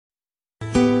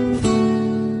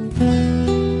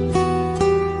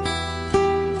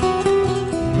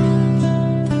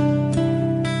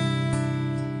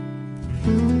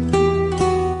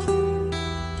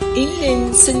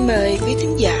xin mời quý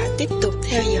thính giả tiếp tục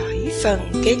theo dõi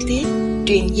phần kế tiếp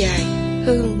truyện dài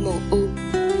Hương Mù U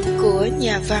của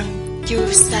nhà văn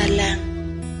Chu Sa Lan.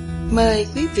 Mời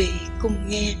quý vị cùng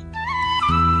nghe.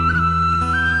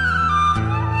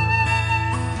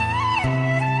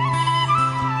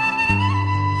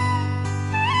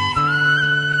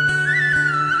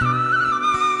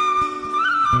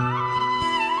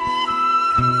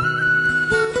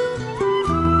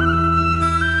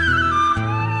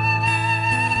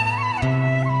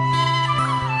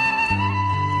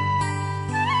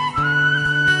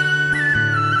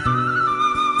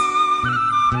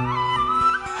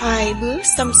 Hoài bước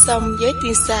song song với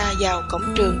Tiên Sa vào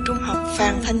cổng trường trung học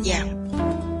Phan Thanh Giảng.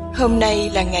 Hôm nay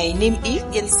là ngày niêm yết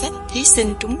danh sách thí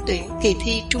sinh trúng tuyển kỳ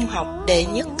thi trung học đệ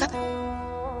nhất cấp.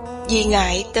 Vì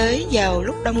ngại tới vào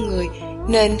lúc đông người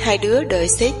nên hai đứa đợi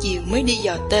xế chiều mới đi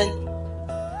dò tên.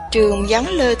 Trường vắng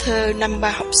lơ thơ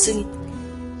 5-3 học sinh.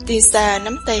 Tiên Sa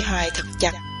nắm tay Hoài thật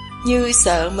chặt, như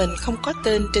sợ mình không có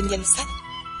tên trên danh sách.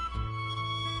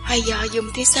 Hoài dò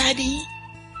giùm Tiên Sa đi.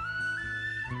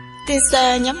 Tiên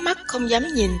Sa nhắm mắt không dám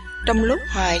nhìn, trong lúc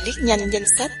Hoài liếc nhanh danh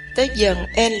sách tới dần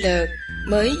L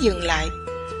mới dừng lại.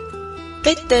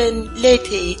 Cái tên Lê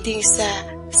Thị Tiên Sa,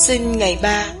 sinh ngày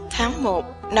 3 tháng 1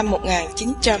 năm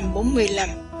 1945,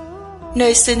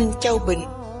 nơi sinh Châu Bình,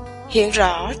 hiện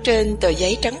rõ trên tờ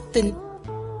giấy trắng tinh.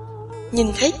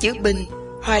 Nhìn thấy chữ Bình,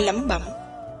 Hoài lẩm bẩm: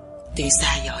 Tiên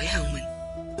Sa giỏi hơn mình.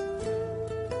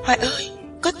 Hoài ơi,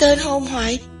 có tên không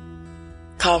Hoài?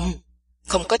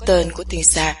 Không có tên của Tiên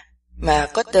Sa, mà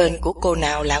có tên của cô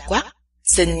nào lạ quắc,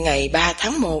 sinh ngày 3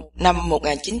 tháng 1 năm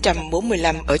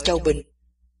 1945 ở Châu Bình.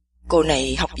 Cô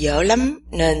này học dở lắm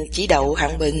nên chỉ đậu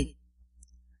hạng bình.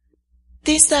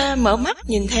 Tiên Sa mở mắt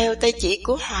nhìn theo tay chỉ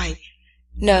của Hoài,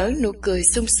 nở nụ cười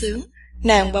sung sướng,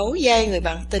 nàng bấu vai người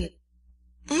bạn tình.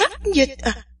 Mắt dịch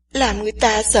à, làm người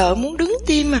ta sợ muốn đứng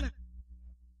tim à.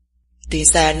 Tiên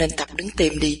Sa nên tập đứng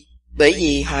tim đi, bởi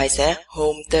vì Hoài sẽ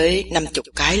hôn tới 50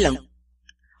 cái lần.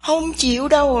 Không chịu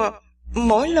đâu à,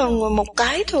 mỗi lần một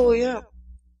cái thôi à.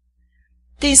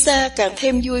 Tiên Sa càng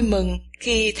thêm vui mừng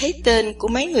khi thấy tên của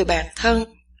mấy người bạn thân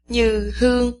như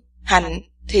Hương, Hạnh,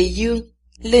 Thùy Dương,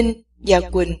 Linh và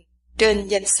Quỳnh trên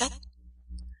danh sách.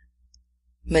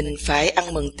 Mình phải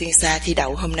ăn mừng Tiên Sa thi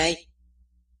đậu hôm nay.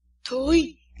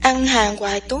 Thôi, ăn hàng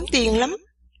hoài tốn tiền lắm.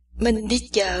 Mình đi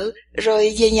chợ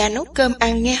rồi về nhà nấu cơm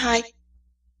ăn nghe Hoài.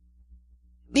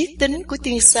 Biết tính của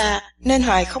Tiên Sa nên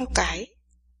Hoài không cãi.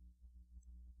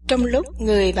 Trong lúc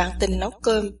người bạn tình nấu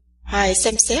cơm, Hoài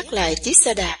xem xét lại chiếc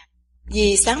xe đạp,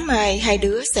 vì sáng mai hai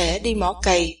đứa sẽ đi mỏ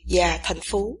cày và thành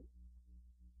phố.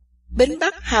 Bến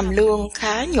Bắc Hàm Luông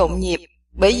khá nhộn nhịp,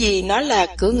 bởi vì nó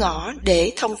là cửa ngõ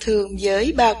để thông thương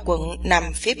với 3 quận nằm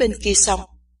phía bên kia sông.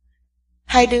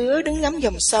 Hai đứa đứng ngắm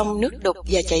dòng sông nước đục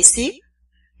và chảy xiết,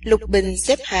 lục bình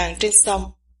xếp hàng trên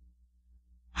sông.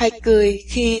 Hoài cười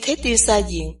khi thấy Tiên Sa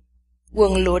diện,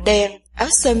 quần lụa đen, áo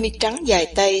sơ mi trắng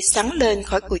dài tay xắn lên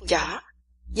khỏi cùi chỏ,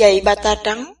 giày bata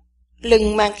trắng,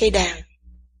 lưng mang cây đàn.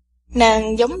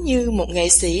 Nàng giống như một nghệ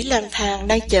sĩ lang thang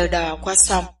đang chờ đò qua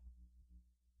sông.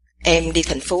 Em đi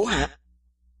thành phố hả?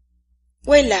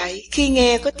 Quay lại khi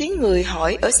nghe có tiếng người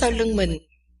hỏi ở sau lưng mình,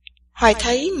 Hoài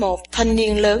thấy một thanh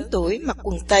niên lớn tuổi mặc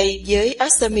quần tây với áo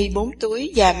sơ mi 4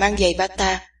 túi và mang giày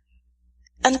bata.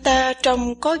 Anh ta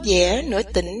trông có vẻ nửa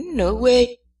tỉnh nửa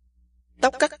quê,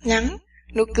 tóc cắt ngắn,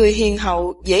 nụ cười hiền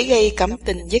hậu dễ gây cảm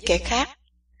tình với kẻ khác.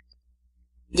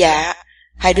 Dạ,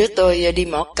 hai đứa tôi đi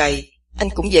mỏ cày, anh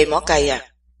cũng về mỏ cày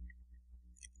à?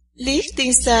 Liếc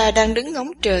Tiên Sa đang đứng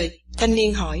ngóng trời, thanh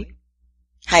niên hỏi.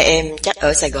 Hai em chắc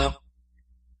ở Sài Gòn?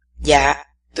 Dạ,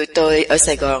 tụi tôi ở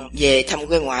Sài Gòn về thăm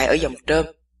quê ngoại ở Giồng Trôm.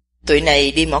 Tụi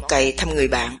này đi mỏ cày thăm người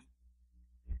bạn.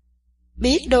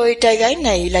 Biết đôi trai gái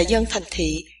này là dân thành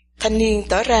thị, thanh niên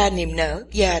tỏ ra niềm nở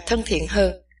và thân thiện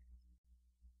hơn.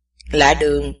 Lạ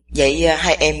đường, vậy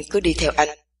hai em cứ đi theo anh.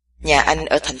 Nhà anh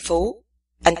ở thành phố.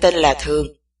 Anh tên là Thường.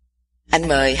 Anh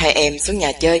mời hai em xuống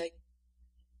nhà chơi.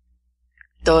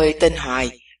 Tôi tên Hoài,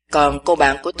 còn cô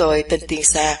bạn của tôi tên Tiên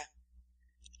Sa.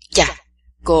 Chà,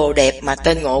 cô đẹp mà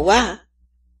tên ngộ quá.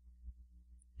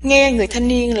 Nghe người thanh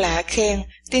niên lạ khen,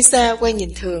 Tiên Sa quay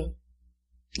nhìn Thường.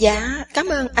 Dạ, cảm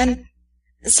ơn anh.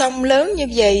 Sông lớn như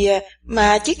vậy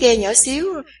mà chiếc ghe nhỏ xíu,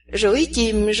 rủi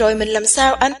chìm rồi mình làm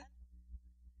sao anh?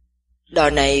 Đò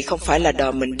này không phải là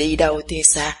đò mình đi đâu Tiên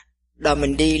Sa. Đò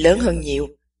mình đi lớn hơn nhiều.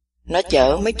 Nó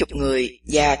chở mấy chục người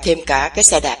và thêm cả cái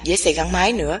xe đạp với xe gắn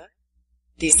máy nữa.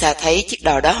 Tiên Sa thấy chiếc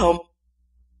đò đó không?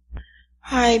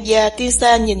 Hoài và Tiên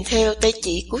Sa nhìn theo tay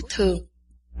chỉ của Thường.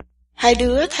 Hai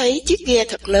đứa thấy chiếc ghe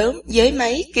thật lớn với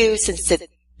máy kêu xình xịch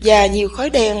và nhiều khói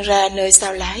đen ra nơi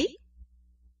sau lái.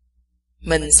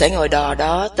 Mình sẽ ngồi đò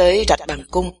đó tới rạch Bằng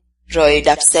Cung, rồi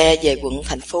đạp xe về quận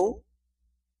Thành Phú.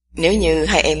 Nếu như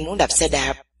hai em muốn đạp xe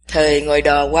đạp, thời ngồi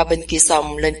đò qua bên kia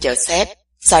sông lên chợ Xếp,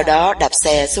 sau đó đạp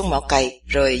xe xuống Mỏ Cày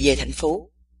rồi về Thành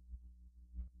Phú.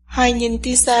 Hoài nhìn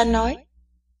Tiên Sa nói,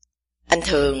 anh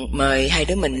Thường mời hai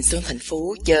đứa mình xuống Thành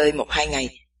Phú chơi 1-2 ngày,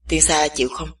 Tiên Sa chịu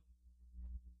không?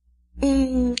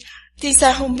 Tiên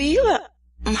Sa không biết ạ.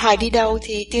 Hoài đi đâu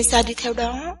thì Tiên Sa đi theo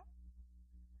đó.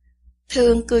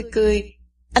 Thường cười cười,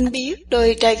 anh biết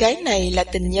đôi trai gái này là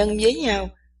tình nhân với nhau.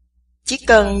 Chỉ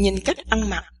cần nhìn cách ăn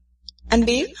mặc, anh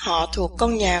biết họ thuộc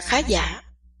con nhà khá giả,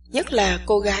 nhất là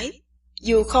cô gái.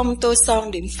 Dù không tô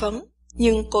son điểm phấn,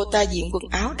 nhưng cô ta diện quần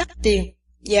áo đắt tiền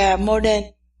và modern,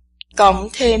 cộng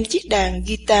thêm chiếc đàn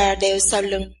guitar đeo sau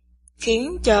lưng,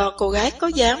 khiến cho cô gái có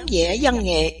dáng vẻ văn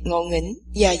nghệ, ngộ nghĩnh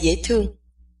và dễ thương.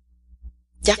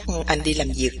 Chắc anh đi làm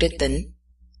việc trên tỉnh.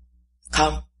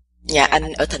 Không, nhà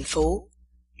anh ở Thành Phú.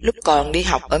 Lúc còn đi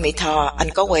học ở Mỹ Tho, anh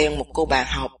có quen một cô bạn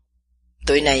học.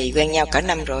 Tụi này quen nhau cả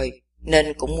năm rồi,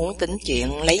 nên cũng muốn tính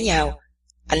chuyện lấy nhau.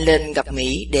 Anh lên gặp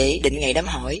Mỹ để định ngày đám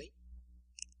hỏi.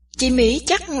 Chị Mỹ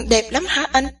chắc đẹp lắm hả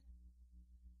anh?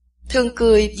 Thường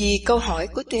cười vì câu hỏi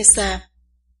của Tiên Sa.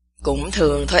 Cũng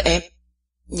thường thôi em,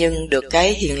 nhưng được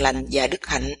cái hiền lành và đức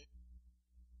hạnh.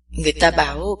 Người ta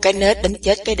bảo cái nết đánh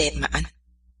chết cái đẹp mà anh.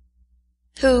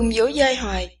 Thường vỗ vai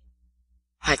Hoài.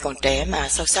 Hoài còn trẻ mà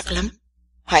sâu sắc lắm.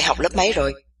 Hoài học lớp mấy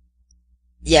rồi?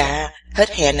 Dạ, hết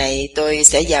hè này tôi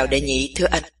sẽ vào đệ nhị thưa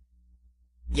anh.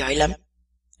 Giỏi lắm.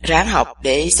 Ráng học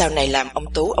để sau này làm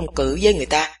ông tú ông cử với người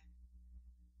ta.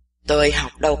 Tôi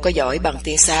học đâu có giỏi bằng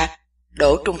Tiên Sa,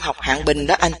 đỗ trung học hạng bình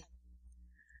đó anh.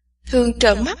 Thường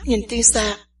trợn mắt nhìn Tiên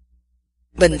Sa.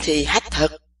 Bình thì hách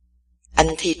thật. Anh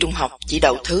thi trung học chỉ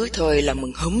đậu thứ thôi là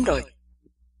mừng húm rồi.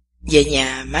 Về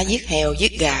nhà má giết heo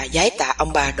giết gà vái tạ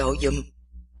ông bà độ giùm.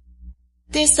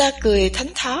 Tiên Sa cười thánh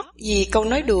thót vì câu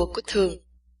nói đùa của Thường.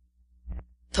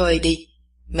 Thôi đi,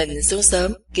 mình xuống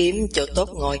sớm kiếm chỗ tốt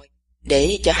ngồi,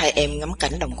 để cho hai em ngắm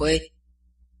cảnh đồng quê.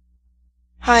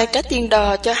 Hoài trả tiền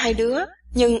đò cho hai đứa,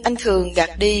 nhưng anh Thường gạt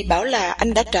đi bảo là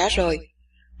anh đã trả rồi.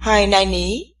 Hoài nài nỉ,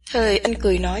 thời anh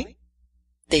cười nói.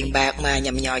 Tiền bạc mà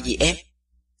nhầm nhò gì em.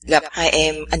 Gặp hai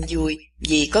em anh vui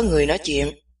vì có người nói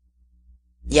chuyện.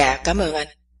 Dạ cảm ơn anh.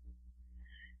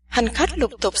 Hành khách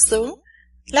lục tục xuống.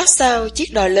 Lát sau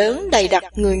chiếc đò lớn đầy đặc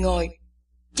người ngồi.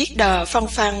 Chiếc đò phăng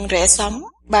phăng rẽ sóng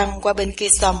băng qua bên kia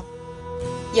sông.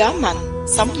 Gió mạnh,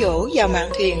 sóng vỗ vào mạn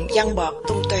thuyền văng bọt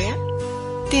tung tóe.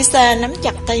 Tiên Sa nắm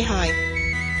chặt tay Hoài,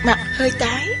 mặt hơi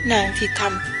tái, nàng thì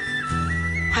thầm.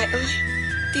 Hoài ơi,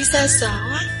 Tiên Sa sợ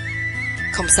quá.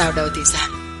 Không sao đâu Tiên Sa.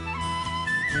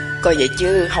 Coi vậy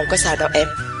chứ không có sao đâu em.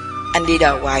 Anh đi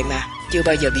đò hoài mà, chưa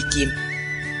bao giờ bị chìm.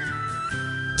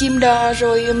 Chìm đò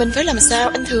rồi mình phải làm sao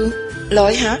anh Thường?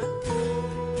 Lội hả?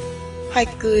 Hoài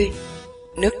cười.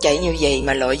 Nước chảy như vậy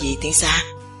mà lội gì Tiên Sa?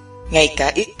 Ngay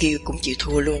cả Yết Kiêu cũng chịu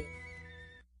thua luôn.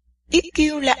 Yết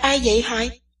Kiêu là ai vậy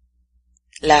Hoài?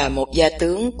 Là một gia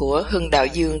tướng của Hưng Đạo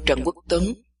Dương Trần Quốc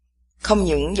Tuấn. Không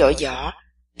những giỏi võ,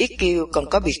 Yết Kiêu còn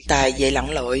có biệt tài về lặn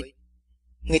lội.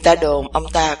 Người ta đồn ông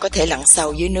ta có thể lặn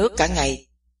sâu dưới nước cả ngày.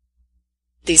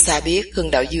 Tiên Sa biết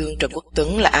Hưng Đạo Dương Trần Quốc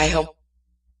Tuấn là ai không?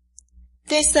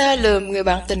 Tiên Sa lườm người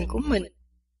bạn tình của mình.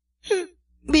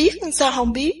 Biết sao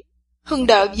không biết. Hưng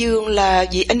Đạo Dương là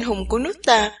vị anh hùng của nước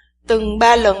ta, từng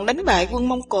 3 lần đánh bại quân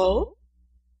Mông Cổ.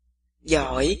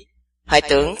 Giỏi. Hoài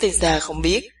tưởng Tiên Sa không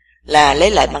biết, là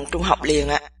lấy lại bằng trung học liền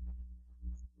ạ.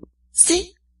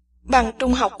 Xí, bằng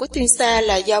trung học của Tiên Sa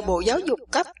là do Bộ Giáo dục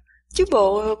cấp, chứ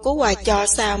bộ của Hoài cho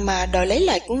sao mà đòi lấy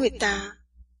lại của người ta.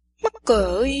 Mắc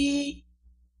cỡ.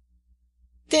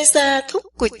 Tiên Sa thúc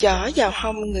cùi chỏ vào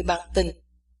hông người bạn tình.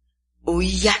 Ui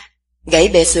da, gãy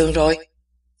bè sườn rồi.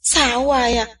 Sao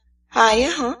Hoài à? Hoài á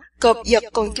hả? Cọp giật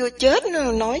còn chưa chết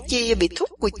nữa, nói chi bị thúc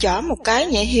cùi chỏ một cái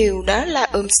nhẹ hiều đó là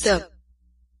ôm sợp.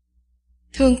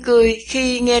 Thường cười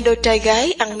khi nghe đôi trai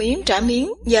gái ăn miếng trả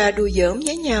miếng và đùa giỡn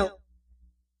với nhau.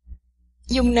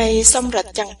 Vùng này sông rạch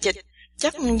chằng chịt,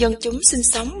 chắc dân chúng sinh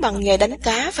sống bằng nghề đánh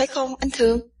cá phải không anh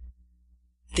Thường?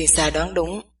 Tiên Sa đoán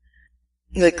đúng.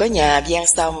 Người có nhà ven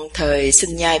sông thời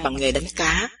sinh nhai bằng nghề đánh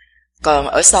cá, còn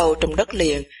ở sâu trong đất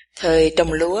liền thời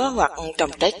trồng lúa hoặc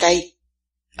trồng trái cây.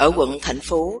 Ở quận Thành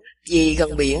Phú vì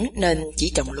gần biển nên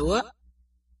chỉ trồng lúa.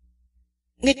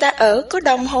 Người ta ở có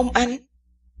đông không anh?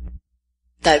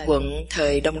 Tại quận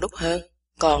thời đông đúc hơn,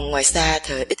 còn ngoài xa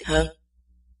thời ít hơn.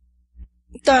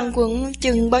 Toàn quận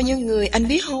chừng bao nhiêu người anh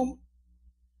biết không?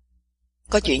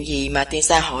 Có chuyện gì mà Tiên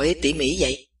Sa hỏi tỉ mỉ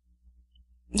vậy?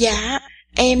 Dạ,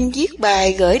 em viết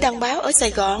bài gửi đăng báo ở Sài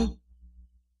Gòn.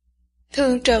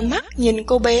 Thường trợn mắt nhìn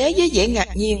cô bé với vẻ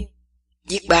ngạc nhiên.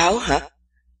 Viết báo hả?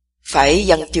 Phải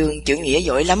văn chương chữ nghĩa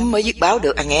giỏi lắm mới viết báo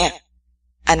được à nghe.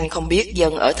 Anh không biết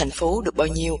dân ở thành phố được bao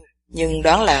nhiêu, nhưng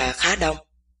đoán là khá đông.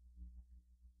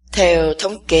 Theo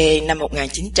thống kê năm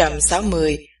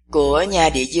 1960 của nhà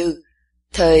địa dư,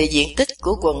 thời diện tích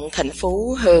của quận thành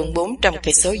phố hơn 400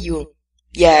 cây số vuông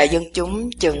và dân chúng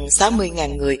chừng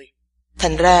 60.000 người,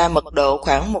 thành ra mật độ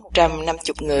khoảng 150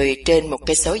 người trên một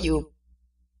cây số vuông.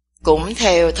 Cũng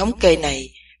theo thống kê này,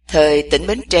 thời tỉnh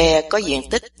Bến Tre có diện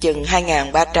tích chừng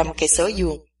 2.300 cây số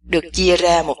vuông, được chia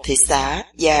ra một thị xã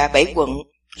và 7 quận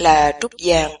là Trúc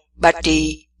Giang, Ba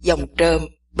Tri, Dòng Trơm,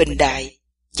 Bình Đại,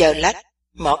 Chợ Lách,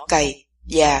 Mỏ Cày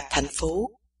và Thành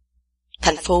Phú.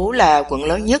 Thành Phú là quận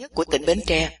lớn nhất của tỉnh Bến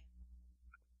Tre.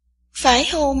 Phải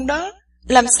hôn đó,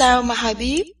 làm sao mà Hoài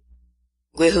biết?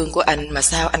 Quê hương của anh mà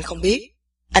sao anh không biết?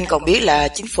 Anh còn biết là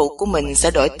chính phủ của mình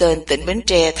sẽ đổi tên tỉnh Bến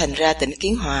Tre thành ra tỉnh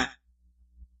Kiến Hòa.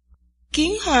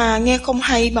 Kiến Hòa nghe không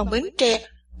hay bằng Bến Tre,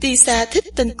 Tiên Sa thích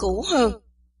tên cũ hơn.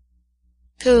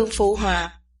 Thương phụ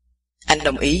hòa. Anh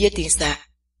đồng ý với Tiên Sa.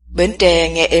 Bến Tre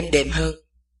nghe êm đềm hơn.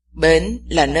 Bến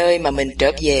là nơi mà mình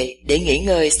trở về để nghỉ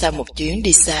ngơi sau một chuyến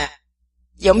đi xa.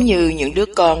 Giống như những đứa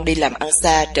con đi làm ăn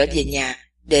xa trở về nhà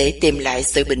để tìm lại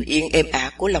sự bình yên êm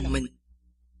ả của lòng mình.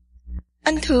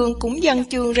 Anh Thương cũng văn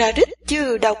chương ra rít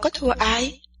chứ đâu có thua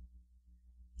ai.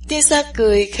 Tiên Sa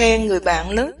cười khen người bạn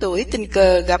lớn tuổi tình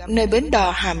cờ gặp nơi bến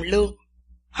đò Hàm Luông.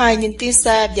 Hoài nhìn Tiên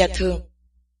Sa và Thường.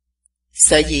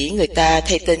 Sở dĩ người ta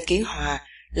thay tên Kiến Hòa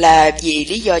là vì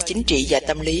lý do chính trị và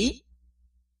tâm lý.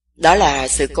 Đó là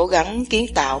sự cố gắng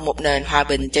kiến tạo một nền hòa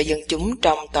bình cho dân chúng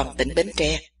trong toàn tỉnh Bến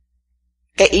Tre.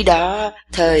 Cái ý đó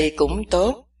thời cũng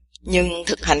tốt, nhưng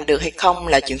thực hành được hay không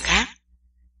là chuyện khác.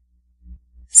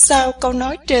 Sau câu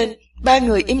nói trên, ba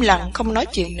người im lặng không nói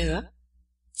chuyện nữa.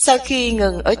 Sau khi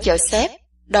ngừng ở chợ xếp,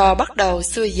 đò bắt đầu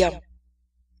xuôi dòng.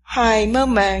 Hoài mơ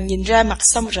màng nhìn ra mặt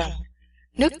sông rộng,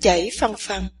 nước chảy phăng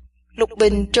phăng, lục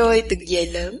bình trôi từng dề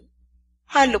lớn.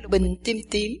 Hoa lục bình tím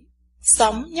tím,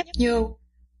 sóng nhấp nhô.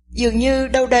 Dường như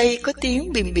đâu đây có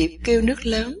tiếng bìm bịp kêu nước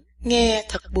lớn, nghe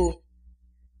thật buồn.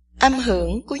 Âm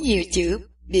hưởng của nhiều chữ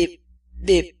điệp,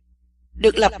 điệp,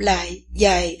 được lặp lại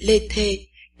dài lê thê,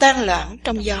 tan loãng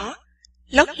trong gió,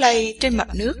 lót lay trên mặt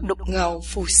nước đục ngầu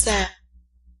phù sa.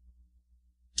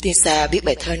 Tiên Sa biết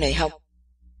bài thơ này không?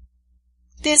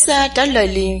 Tiên Sa trả lời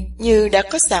liền như đã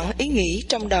có sẵn ý nghĩ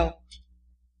trong đầu.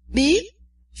 Biết,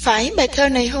 phải bài thơ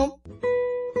này không?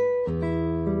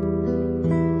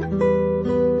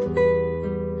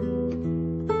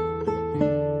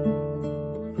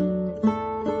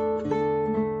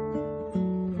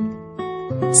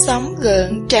 Sóng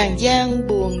gợn Tràng Giang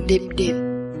buồn điệp điệp,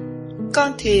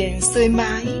 con thuyền xuôi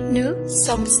mái nước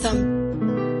sông sông.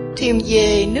 Thuyền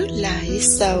về nước lại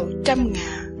sầu trăm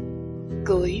ngả,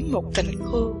 cưỡi một cành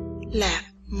khô lạc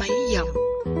mấy dòng.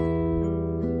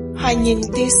 Hoài nhìn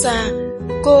Tiên Sa,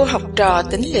 cô học trò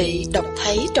tỉnh lỵ đọc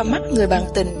thấy trong mắt người bạn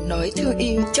tình nỗi thương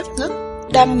yêu chất ngất,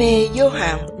 đam mê vô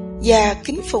hạn và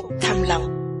kính phục thầm lòng.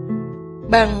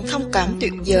 Bằng thông cảm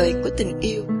tuyệt vời của tình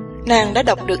yêu, nàng đã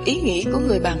đọc được ý nghĩ của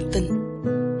người bạn tình.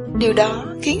 Điều đó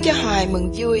khiến cho Hoài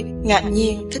mừng vui, ngạc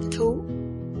nhiên, thích thú.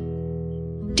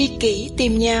 Tri kỷ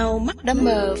tìm nhau mắt đã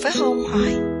mờ phải không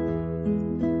Hoài?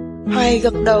 Hoài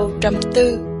gật đầu trầm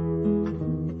tư.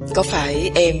 Có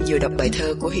phải em vừa đọc bài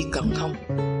thơ của Hy Cận không?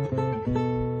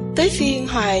 Tới phiên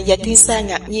Hoài và Tiên Sa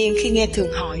ngạc nhiên khi nghe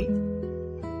Thường hỏi.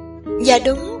 Dạ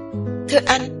đúng, thưa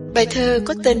anh, bài thơ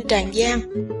có tên Tràng Giang.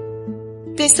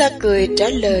 Tiên Sa cười trả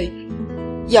lời.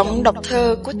 Giọng đọc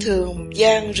thơ của Thường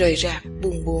Giang rời rạc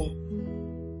buồn buồn.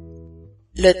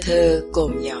 Lơ thơ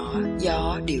cồn nhỏ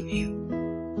gió điều hiu,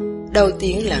 đầu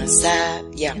tiếng làng xa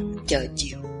dặn chờ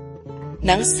chiều.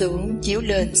 Nắng xuống chiếu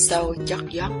lên sâu chót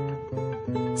vót,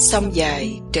 sông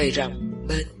dài trời rộng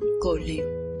bên cô liêu.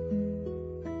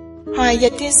 Hoài và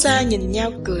Tiên Sa nhìn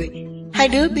nhau cười. Hai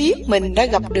đứa biết mình đã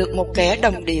gặp được một kẻ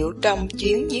đồng điệu trong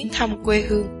chuyến viếng thăm quê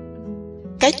hương.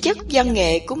 Cái chất văn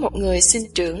nghệ của một người sinh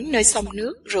trưởng nơi sông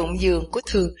nước ruộng vườn của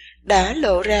Thường đã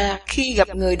lộ ra khi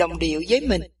gặp người đồng điệu với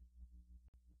mình.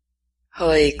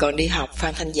 Hồi còn đi học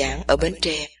Phan Thanh Giảng ở Bến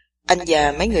Tre, anh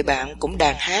và mấy người bạn cũng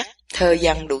đàn hát, thơ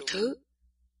văn đủ thứ.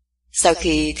 Sau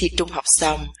khi thi trung học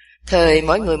xong, thời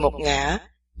mỗi người một ngả,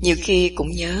 nhiều khi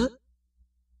cũng nhớ.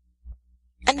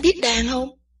 Anh biết đàn không?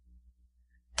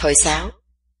 Thôi sao?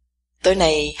 Tối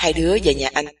nay hai đứa về nhà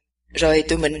anh, rồi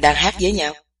tụi mình đàn hát với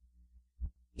nhau.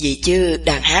 Vì chứ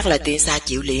đàn hát là Tiên Sa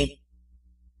chịu liền.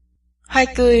 Hoài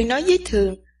cười nói với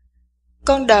Thường.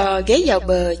 Con đò ghé vào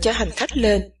bờ cho hành khách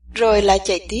lên, rồi lại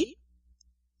chạy tiếp.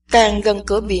 Càng gần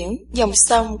cửa biển, dòng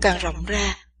sông càng rộng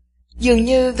ra. Dường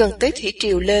như gần tới thủy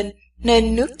triều lên,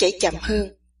 nên nước chảy chậm hơn,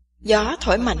 gió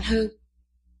thổi mạnh hơn.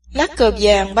 Lá cờ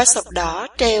vàng ba sọc đỏ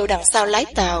treo đằng sau lái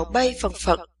tàu bay phần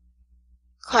phật.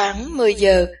 Khoảng 10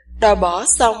 giờ, đò bỏ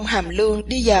sông Hàm Luông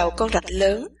đi vào con rạch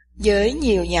lớn với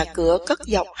nhiều nhà cửa cất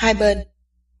dọc hai bên.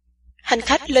 Hành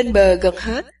khách lên bờ gần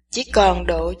hết, chỉ còn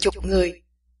độ chục người.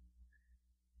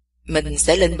 Mình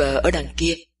sẽ lên bờ ở đằng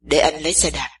kia để anh lấy xe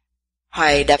đạp.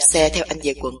 Hoài đạp xe theo anh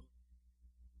về quận.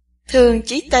 Thường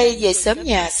chỉ tay về xóm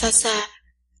nhà xa xa.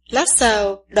 Lát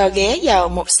sau, đò ghé vào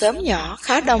một xóm nhỏ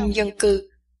khá đông dân cư.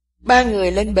 3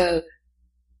 người lên bờ.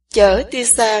 Chở Tia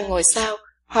Sa ngồi sau,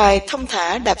 Hoài thông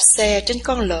thả đạp xe trên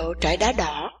con lộ trải đá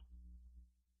đỏ.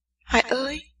 Hoài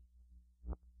ơi!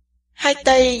 Hai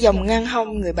tay vòng ngang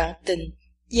hông người bạn tình,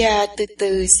 và từ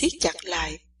từ siết chặt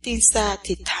lại. Tia Sa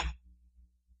thì thầm.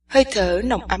 Hơi thở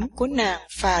nồng ấm của nàng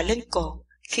phà lên cổ,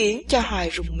 khiến cho Hoài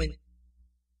rùng mình.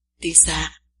 Tia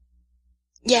Sa.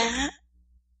 Dạ.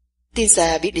 Tia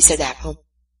Sa biết đi xe đạp không?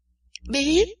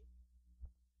 Biết.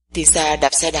 Tia Sa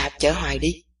đạp xe đạp chở Hoài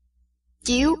đi.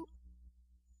 Chiếu.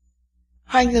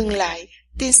 Hoài ngừng lại,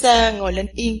 Tia Sa ngồi lên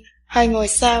yên, Hoài ngồi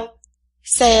sau.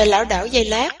 Xe lảo đảo giây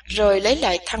lát rồi lấy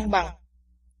lại thăng bằng.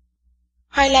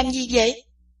 Hoài làm gì vậy?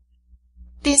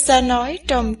 Tia Sa nói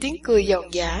trong tiếng cười giòn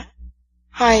giã.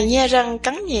 Hoài nhe răng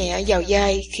cắn nhẹ vào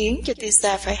vai khiến cho Tia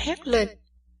Sa phải hét lên.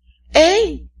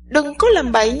 Ê, đừng có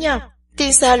làm bậy nha,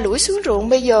 Tia Sa lủi xuống ruộng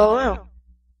bây giờ à.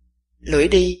 Lủi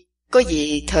đi, có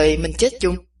gì thời mình chết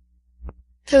chung.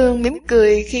 Thương mỉm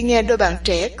cười khi nghe đôi bạn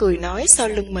trẻ cười nói sau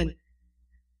lưng mình.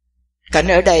 Cảnh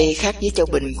ở đây khác với Châu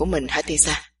Bình của mình hả Tia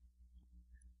Sa?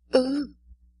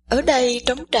 Ở đây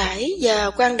trống trải và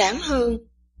quang đãng hơn,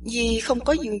 vì không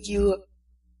có vườn dừa.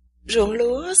 Ruộng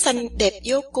lúa xanh đẹp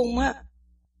vô cùng á.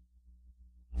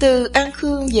 Từ An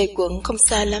Khương về quận không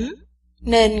xa lắm,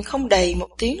 nên không đầy 1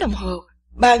 tiếng đồng hồ,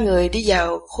 3 người đi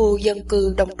vào khu dân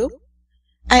cư đông đúc.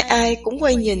 Ai ai cũng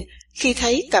quay nhìn khi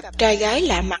thấy cặp trai gái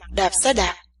lạ mặt đạp xe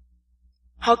đạp.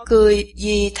 Họ cười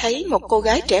vì thấy một cô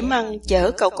gái trẻ măng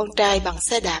chở cậu con trai bằng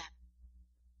xe đạp.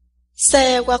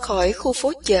 Xe qua khỏi khu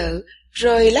phố chợ,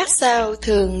 rồi lát sau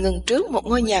Thường ngừng trước một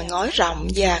ngôi nhà ngói rộng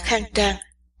và khang trang,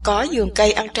 có vườn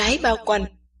cây ăn trái bao quanh.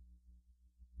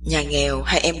 Nhà nghèo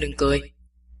hai em đừng cười.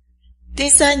 Tia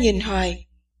Sa nhìn Hoài.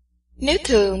 Nếu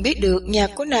Thường biết được nhà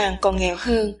của nàng còn nghèo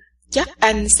hơn, chắc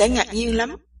anh sẽ ngạc nhiên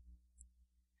lắm.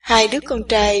 2 đứa con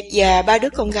trai và 3 đứa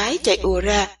con gái chạy ùa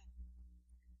ra.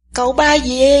 Cậu ba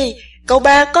về, cậu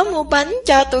ba có mua bánh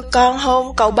cho tụi con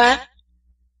không cậu ba?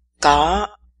 Có,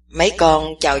 mấy con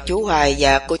chào chú Hoài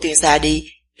và cô Tia Sa đi,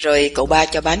 rồi cậu ba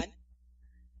cho bánh.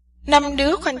 5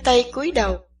 đứa khoanh tay cúi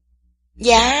đầu.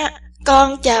 Dạ,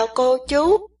 con chào cô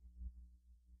chú.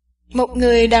 Một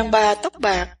người đàn bà tóc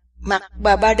bạc, mặc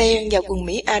bà ba đen và quần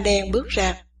Mỹ A đen bước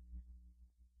ra.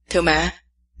 Thưa má,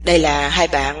 đây là 2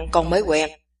 bạn con mới quen.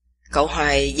 Cậu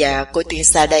Hoài và cô Tia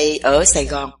Sa đây ở Sài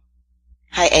Gòn.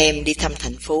 2 em đi thăm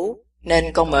thành phố,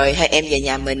 nên con mời 2 em về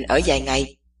nhà mình ở vài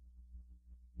ngày.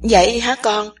 Vậy hả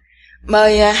con?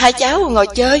 Mời 2 cháu ngồi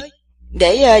chơi,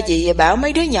 để dì bảo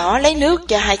mấy đứa nhỏ lấy nước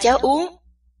cho 2 cháu uống.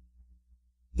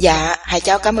 Dạ, 2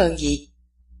 cháu cảm ơn dì.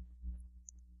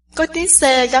 Có tiếng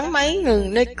xe gắn máy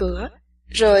ngừng nơi cửa,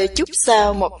 rồi chút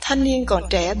sau một thanh niên còn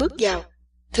trẻ bước vào.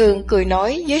 Thường cười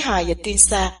nói với Hoài và Tia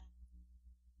Sa.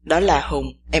 Đó là Hùng,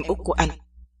 em út của anh.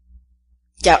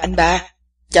 Chào anh ba,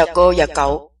 chào cô và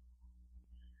cậu.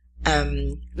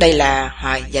 Đây là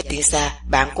Hoài và Tia Sa,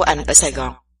 bạn của anh ở Sài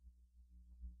Gòn.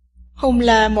 Hùng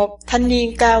là một thanh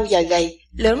niên cao và gầy,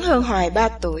 lớn hơn Hoài 3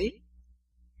 tuổi.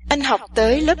 Anh học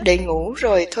tới lớp đệ ngũ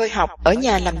rồi thôi học ở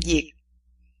nhà làm việc.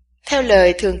 Theo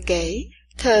lời Thường kể,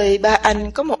 thời ba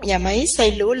anh có một nhà máy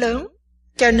xay lúa lớn,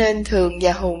 cho nên Thường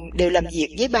và Hùng đều làm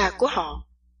việc với ba của họ.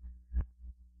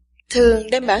 Thường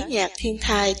đem bản nhạc thiên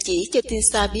thai chỉ cho Tia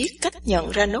Sa biết cách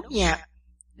nhận ra nốt nhạc: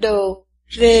 đồ,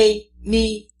 rê,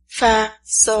 mi, fa,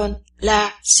 sol,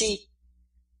 la, si,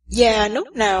 và nốt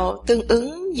nào tương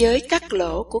ứng với các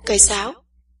lỗ của cây sáo.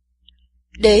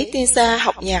 Để Tia Sa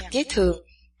học nhạc với Thường,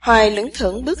 Hoài lững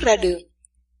thững bước ra đường.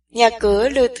 Nhà cửa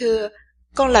lưa thưa,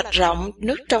 con lạch rộng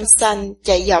nước trong xanh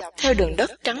chạy dọc theo đường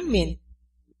đất trắng mịn.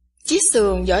 Chiếc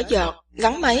xuồng giỏ giọt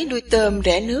gắn máy đuôi tôm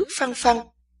rẽ nước phăng phăng.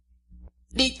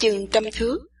 Đi chừng 100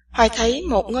 thước, Hoài thấy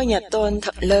một ngôi nhà tôn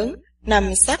thật lớn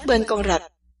nằm sát bên con rạch,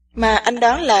 mà anh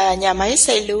đoán là nhà máy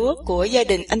xay lúa của gia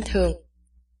đình anh Thường.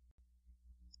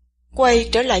 Quay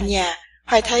trở lại nhà,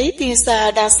 Hoài thấy Tia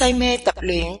Sa đang say mê tập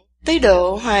luyện, tới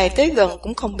độ Hoài tới gần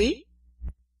cũng không biết.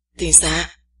 Tia Sa.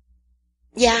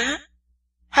 Dạ.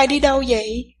 Hoài đi đâu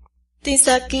vậy? Tia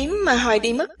Sa kiếm mà Hoài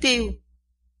đi mất tiêu.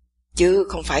 Chứ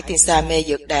không phải Tia Sa mê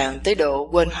dược đàn tới độ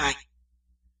quên Hoài.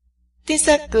 Tia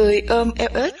Sa cười ôm eo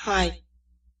ếch Hoài.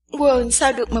 Quên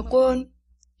sao được mà quên.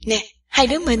 Nè, 2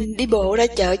 đứa mình đi bộ ra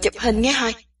chợ chụp hình nghe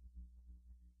Hoài.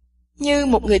 Như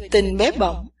một người tình bé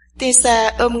bỏng, Tiên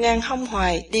Sa ôm ngang hông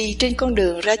Hoài đi trên con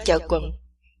đường ra chợ quận.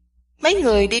 Mấy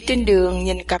người đi trên đường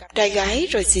nhìn cặp trai gái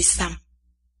rồi xì xầm.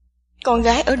 Con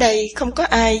gái ở đây không có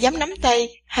ai dám nắm tay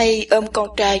hay ôm con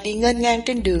trai đi nghênh ngang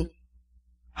trên đường.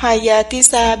 Hoài và Tiên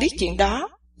Sa biết chuyện đó,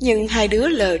 nhưng hai đứa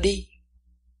lờ đi.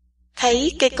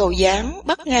 Thấy cây cầu dáng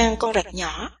bắc ngang con rạch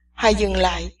nhỏ, Hoài dừng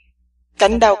lại.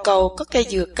 Cạnh đầu cầu có cây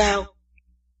dừa cao.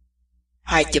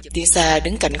 Hoài chụp Tiên Sa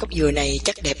đứng cạnh gốc dừa này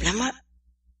chắc đẹp lắm á.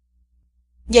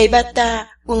 Giày bata,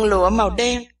 quần lụa màu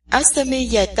đen, áo sơ mi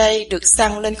dài tay được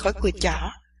xăng lên khỏi cùi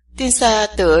chỏ. Tiên Sa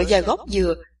tựa vào gốc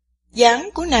dừa. Dáng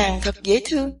của nàng thật dễ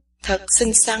thương, thật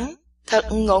xinh xắn, thật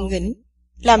ngộ nghĩnh,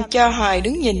 làm cho Hoài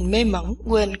đứng nhìn mê mẩn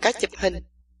quên cả chụp hình.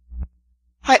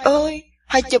 Hoài ơi,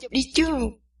 Hoài chụp đi chứ.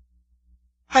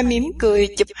 Hoài mỉm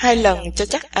cười chụp 2 lần cho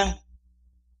chắc ăn.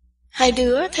 Hai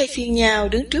đứa thay phiên nhau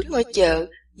đứng trước ngôi chợ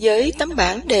với tấm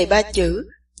bảng đề 3 chữ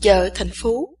chợ Thành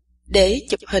Phú để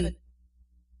chụp hình.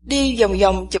 Đi vòng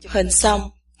vòng chụp hình xong,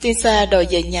 Tiên Sa đòi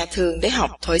về nhà Thường để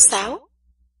học thổi sáo.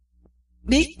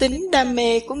 Biết tính đam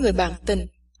mê của người bạn tình,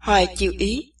 Hoài chiều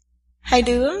ý. Hai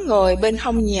đứa ngồi bên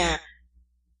hông nhà.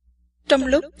 Trong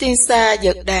lúc Tiên Sa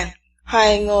giật đàn,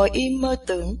 Hoài ngồi im mơ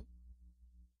tưởng.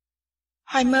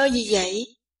 Hoài mơ gì vậy?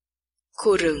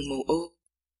 Khu rừng mù u.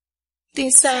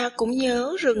 Tiên Sa cũng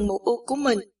nhớ rừng mù u của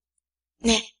mình.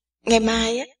 Nè, ngày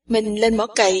mai á, mình lên mỏ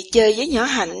cày chơi với nhỏ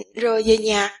Hạnh rồi về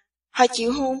nhà. Hoài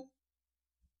chịu hôn?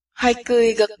 Hoài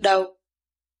cười gật đầu.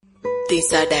 Tiên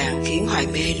Sa đàn khiến Hoài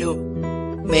mê luôn.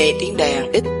 Mê tiếng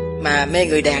đàn ít mà mê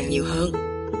người đàn nhiều hơn.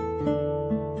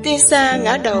 Tiên Sa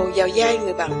ngã đầu vào vai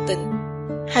người bạn tình.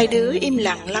 Hai đứa im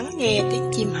lặng lắng nghe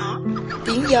tiếng chim hót,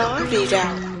 tiếng gió rì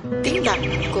rào, tiếng đập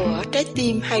của trái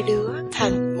tim hai đứa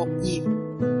thành một nhịp.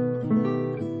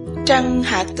 Trăng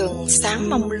hạ tuần sáng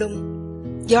mông lung,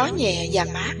 gió nhẹ và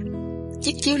mát.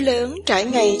 Chiếc chiếu lớn trải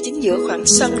ngay chính giữa khoảng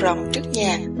sân rộng trước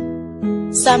nhà.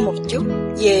 Xa một chút,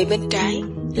 về bên trái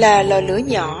là lò lửa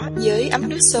nhỏ với ấm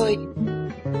nước sôi.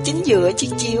 Chính giữa chiếc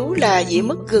chiếu là dĩa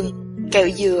mứt gừng, kẹo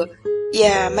dừa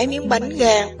và mấy miếng bánh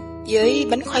gan với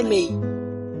bánh khoai mì.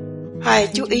 Hoài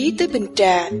chú ý tới bình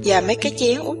trà và mấy cái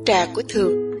chén uống trà của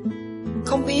Thường.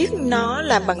 Không biết nó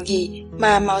làm bằng gì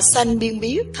mà màu xanh biên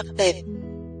biếc thật đẹp.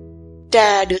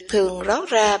 Trà được Thường rót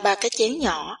ra 3 cái chén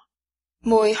nhỏ.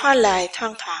 Mùi hoa lài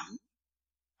thoang thoảng.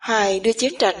 Hoài đưa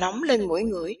chén trà nóng lên mũi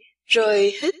ngửi,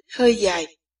 rồi hít hơi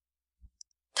dài.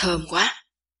 Thơm quá.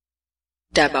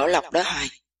 Trà Bảo Lộc đó Hoài.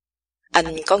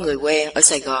 Anh có người quen ở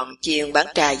Sài Gòn chuyên bán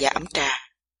trà và ấm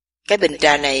trà. Cái bình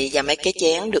trà này và mấy cái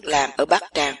chén được làm ở Bát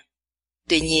Tràng.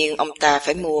 Tuy nhiên ông ta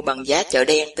phải mua bằng giá chợ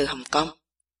đen từ Hồng Kông.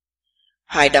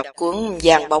 Hoài đọc cuốn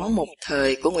Giang bóng một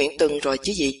thời của Nguyễn Tuân rồi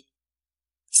chứ gì.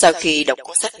 Sau khi đọc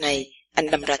cuốn sách này,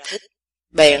 anh đâm ra thích.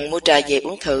 Bèn mua trà về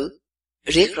uống thử,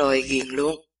 riết rồi ghiền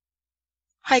luôn.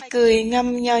 Hoài cười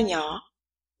ngâm nho nhỏ.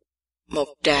 Một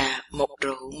trà, một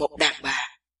rượu, một đàn bà.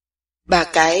 3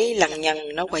 cái lăng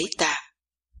nhăng nó quấy ta.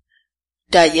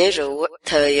 Trà với rượu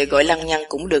thời gọi lăng nhăng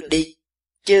cũng được đi,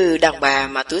 chứ đàn bà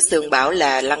mà Tú Xương bảo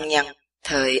là lăng nhăng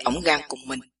thời ổng gan cùng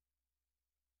mình.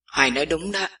 Hoài nói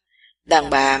đúng đó, đàn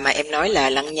bà mà em nói là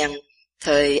lăng nhăng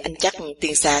thời anh chắc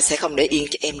Tiên Sa sẽ không để yên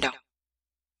cho em đâu.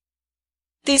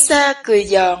 Tiên Sa cười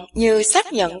giòn như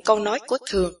xác nhận câu nói của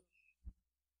Thường.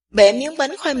 Bẻ miếng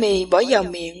bánh khoai mì bỏ vào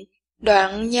miệng,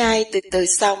 đoạn nhai từ từ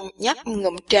xong nhấp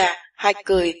ngụm trà. Hoài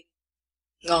cười.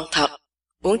 Ngon thật,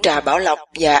 uống trà Bảo Lộc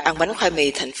và ăn bánh khoai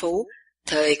mì Thành Phú,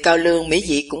 thời cao lương mỹ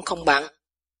vị cũng không bằng.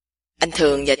 Anh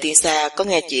Thường và Tiên Sa có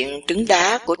nghe chuyện trứng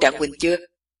đá của Trạng Quỳnh chưa?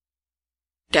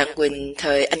 Trạng Quỳnh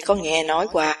thời anh có nghe nói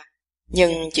qua,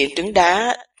 nhưng chuyện trứng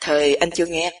đá thời anh chưa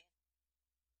nghe.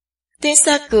 Tiên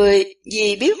Sa cười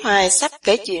vì biết Hoài sắp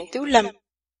kể chuyện Tiếu Lâm.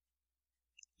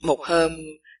 Một hôm,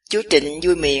 chú Trịnh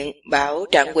vui miệng bảo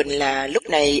Trạng Quỳnh là lúc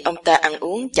này ông ta ăn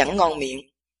uống chẳng ngon miệng.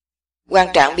 Quan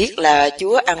Trạng biết là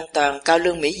chúa ăn toàn cao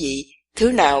lương mỹ vị,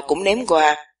 thứ nào cũng nếm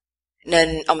qua,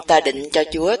 nên ông ta định cho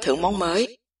chúa thử món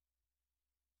mới.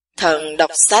 Thần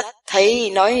đọc sách thấy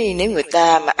nói nếu người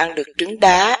ta mà ăn được trứng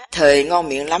đá thời ngon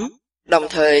miệng lắm, đồng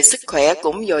thời sức khỏe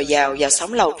cũng dồi dào và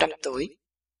sống lâu 100 tuổi.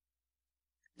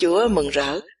 Chúa mừng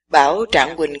rỡ, bảo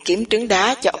Trạng Quỳnh kiếm trứng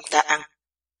đá cho ông ta ăn.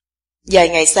 Vài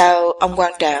ngày sau, ông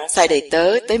quan Trạng sai đầy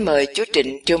tớ tới mời chúa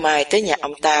Trịnh trưa mai tới nhà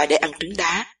ông ta để ăn trứng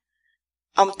đá.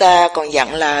 Ông ta còn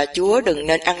dặn là chúa đừng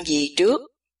nên ăn gì trước,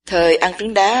 thời ăn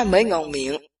trứng đá mới ngon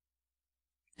miệng.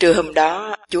 Trưa hôm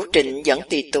đó, chú Trịnh dẫn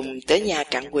tùy tùng tới nhà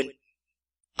Trạng Quỳnh.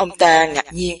 Ông ta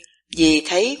ngạc nhiên vì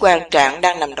thấy quan Trạng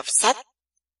đang nằm đọc sách.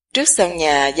 Trước sân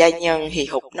nhà gia nhân hì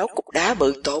hục nấu cục đá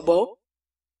bự tổ bố.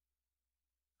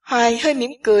 Hoài hơi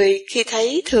mỉm cười khi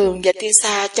thấy Thường và Tiên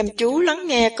Sa chăm chú lắng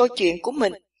nghe câu chuyện của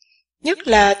mình. Nhất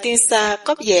là tiên sa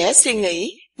có vẻ suy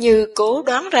nghĩ như cố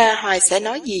đoán ra Hoài sẽ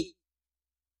nói gì.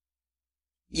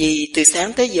 Vì từ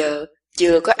sáng tới giờ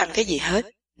chưa có ăn cái gì hết,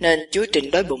 nên chú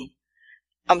Trịnh đói bụng.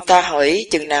 Ông ta hỏi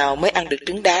chừng nào mới ăn được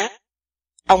trứng đá.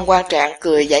 Ông quan trạng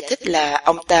cười giải thích là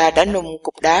ông ta đã nung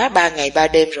cục đá 3 ngày 3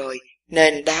 đêm rồi,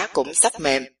 nên đá cũng sắp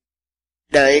mềm.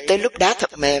 Đợi tới lúc đá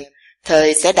thật mềm,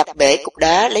 thời sẽ đập bể cục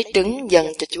đá lấy trứng dâng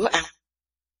cho chúa ăn.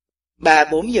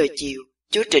 3-4 giờ chiều,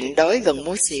 chú Trịnh đói gần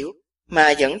muốn xỉu,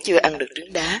 mà vẫn chưa ăn được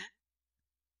trứng đá.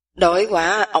 Đói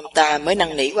quá, ông ta mới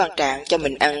năn nỉ quan trạng cho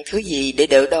mình ăn thứ gì để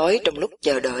đỡ đói trong lúc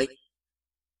chờ đợi.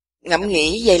 Ngẫm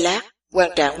nghĩ giây lát,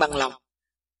 quan trạng bằng lòng.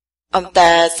 Ông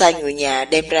ta sai người nhà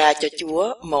đem ra cho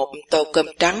chúa một tô cơm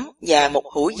trắng và một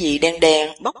hũ gì đen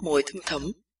đen bốc mùi thum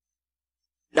thủm.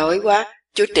 Đói quá,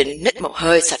 chú Trịnh nít một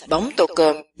hơi sạch bóng tô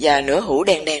cơm và nửa hũ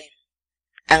đen đen.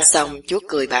 Ăn xong chúa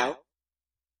cười bảo: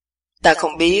 Ta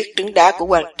không biết trứng đá của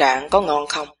quan trạng có ngon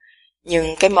không,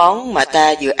 nhưng cái món mà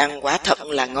ta vừa ăn quả thật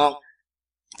là ngon.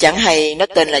 Chẳng hay nó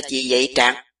tên là gì vậy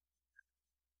Trạng?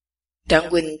 Trạng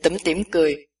huynh túm tỉm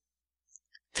cười: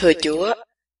 Thưa chúa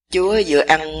vừa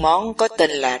ăn món có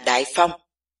tên là Đại Phong.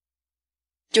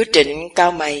 Chú Trịnh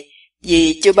cau mày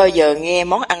vì chưa bao giờ nghe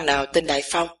món ăn nào tên Đại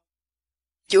Phong.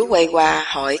 Chúa quay qua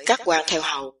hỏi các quan theo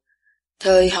hầu.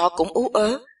 Thời họ cũng ú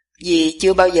ớ vì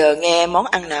chưa bao giờ nghe món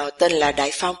ăn nào tên là Đại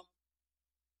Phong.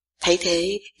 Thấy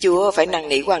thế, chúa phải năn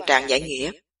nỉ quan trạng giải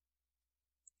nghĩa.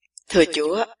 Thưa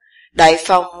chúa, Đại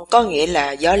Phong có nghĩa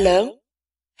là gió lớn.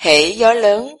 Hễ gió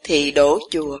lớn thì đổ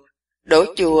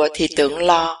chùa thì tượng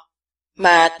lo,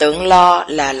 mà tượng lo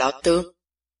là lọ tương.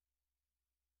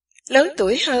 Lớn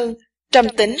tuổi hơn, trầm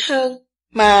tĩnh hơn,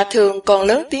 mà thường còn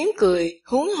lớn tiếng cười,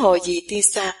 huống hồ gì tiên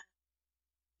sa.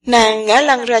 Nàng ngã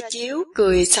lăn ra chiếu,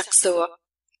 cười sặc sụa.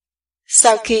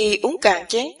 Sau khi uống cạn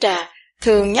chén trà,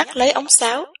 thường nhắc lấy ống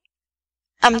sáo.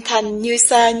 Âm thanh như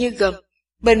xa như gần,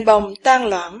 bềnh bồng tan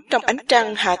loãng trong ánh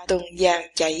trăng hạ tuần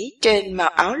vàng chảy trên màu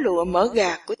áo lụa mỡ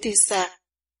gà của tiên sa.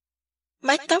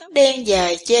 Mái tóc đen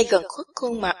dài che gần khuất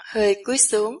khuôn mặt hơi cúi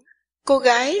xuống, cô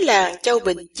gái làng Châu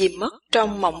Bình chìm mất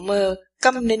trong mộng mơ,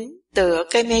 câm nín tựa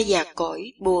cây me già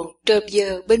cỗi buồn trơ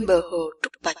dơ bên bờ hồ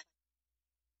trúc bạch.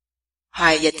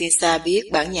 Hoài và tiên sa biết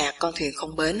bản nhạc Con thuyền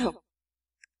không bến không?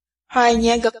 Hoài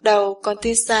nhẹ gật đầu, còn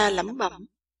tiên sa lẩm bẩm: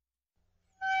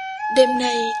 Đêm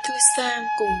nay thu sang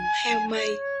cùng heo mây,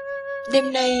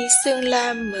 đêm nay sương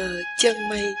lam mờ chân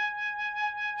mây,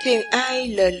 thuyền ai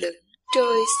lờ lững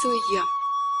trôi xuôi dòng,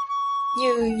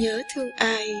 như nhớ thương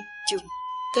ai trùng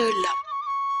tơ lòng.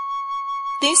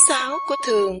 Tiếng sáo của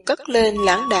thường cất lên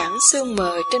lãng đãng sương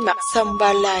mờ trên mặt sông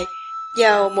Ba Lai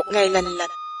vào một ngày lành lạnh,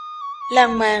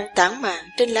 lan man tản mạn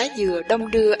trên lá dừa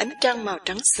đông đưa ánh trăng màu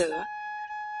trắng sữa,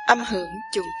 âm hưởng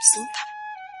trùng xuống thấp.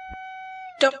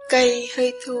 Trong cây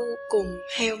hơi thu cùng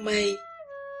heo mây,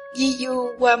 di du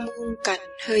qua muôn cành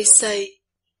hơi xây,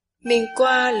 miền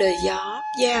qua lời gió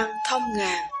giang thông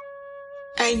ngàn,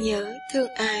 ai nhớ thương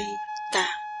ai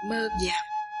tàn mơ vàng.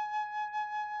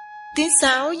 Tiếng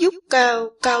sáo vút cao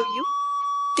cao vút,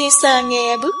 tiên sa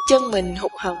nghe bước chân mình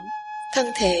hụt hẫng,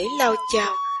 thân thể lao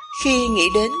chao khi nghĩ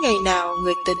đến ngày nào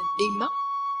người tình đi mất,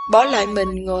 bỏ lại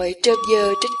mình ngồi trơ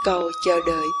vơ trên cầu chờ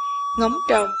đợi, ngóng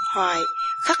trông Hoài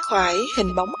khắc khoải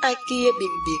hình bóng ai kia biền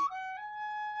biệt.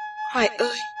 Hoài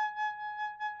ơi!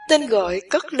 Tên gọi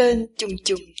cất lên trùng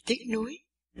trùng tiếc nuối,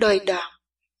 đòi đòn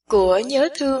của nhớ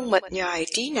thương mệt nhoài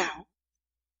trí não.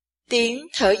 Tiếng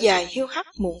thở dài hiu hắt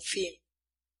muộn phiền.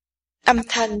 Âm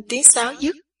thanh tiếng sáo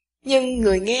dứt, nhưng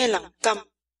người nghe lặng câm.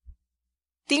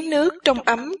 Tiếng nước trong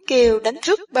ấm kêu đánh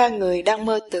thức ba người đang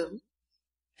mơ tưởng.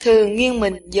 Thường nghiêng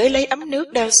mình với lấy ấm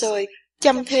nước đang sôi,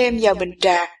 châm thêm vào bình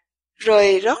trà,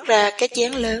 rồi rót ra cái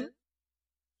chén lớn.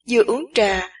 Vừa uống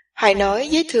trà, Hoài nói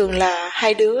với Thường là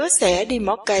hai đứa sẽ đi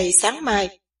mỏ cày sáng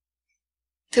mai.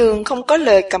 Thường không có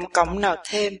lời cầm cọng nào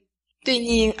thêm, tuy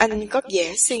nhiên anh có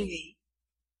vẻ suy nghĩ.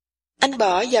 Anh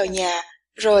bỏ vào nhà,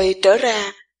 rồi trở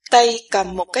ra, tay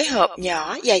cầm một cái hộp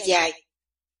nhỏ dài dài.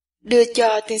 Đưa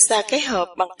cho tiên sa cái hộp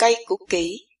bằng cây cũ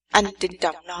kỹ, anh trịnh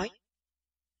trọng nói: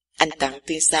 Anh tặng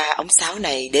tiên sa ống sáo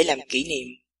này để làm kỷ niệm.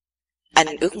 Anh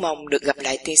ước mong được gặp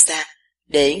lại tiên sa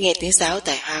để nghe tiếng sáo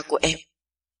tài hoa của em.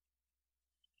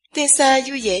 Tiên sa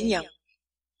vui vẻ nhận.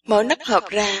 Mở nắp hộp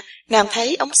ra, nàng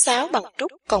thấy ống sáo bằng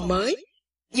trúc còn mới,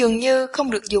 dường như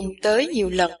không được dùng tới nhiều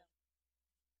lần.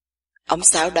 Ống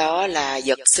sáo đó là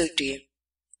vật sư truyền.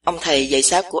 Ông thầy dạy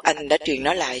sáo của anh đã truyền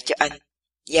nó lại cho anh,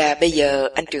 và bây giờ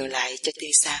anh truyền lại cho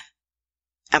tiên sa.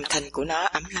 Âm thanh của nó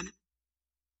ấm lắm.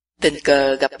 Tình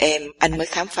cờ gặp em, anh mới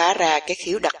khám phá ra cái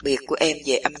khiếu đặc biệt của em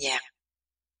về âm nhạc.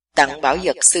 Tặng bảo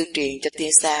vật sư truyền cho tiên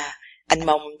sa, anh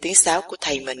mong tiếng sáo của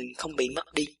thầy mình không bị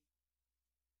mất đi.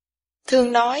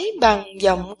 Thương nói bằng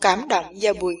giọng cảm động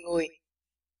và bùi ngùi.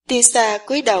 Tiên Sa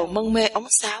cúi đầu mân mê ống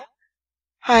sáo.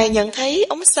 Hoài nhận thấy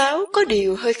ống sáo có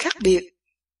điều hơi khác biệt.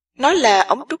 Nó là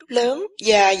ống trúc lớn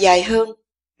và dài hơn,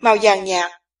 màu vàng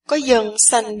nhạt, có dần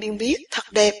xanh biên biếc thật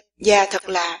đẹp và thật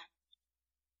lạ.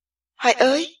 Hoài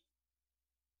ơi!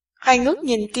 Hoài ngước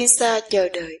nhìn Tiên Sa chờ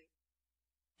đợi.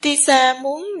 Tiên Sa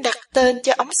muốn đặt tên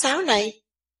cho ống sáo này.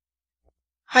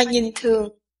 Hoài nhìn Thương.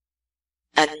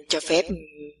 Anh cho phép...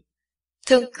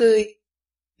 Thương cười.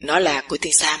 Nó là của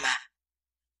Tiên Sa mà.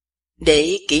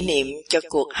 Để kỷ niệm cho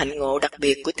cuộc hạnh ngộ đặc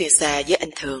biệt của Tiên Sa với anh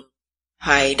Thường,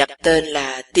 Hoài đặt tên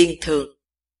là Tiên Thường.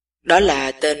 Đó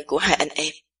là tên của hai anh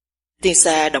em. Tiên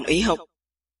Sa đồng ý không?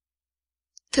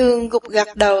 Thương gục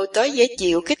gặt đầu tỏ dễ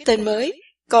chịu cái tên mới,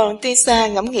 còn Tiên Sa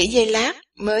ngẫm nghĩ giây lát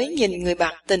mới nhìn người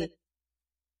bạn tình.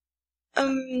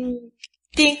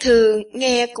 Tiên Thường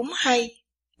nghe cũng hay,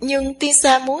 nhưng Tiên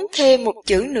Sa muốn thêm một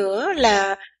chữ nữa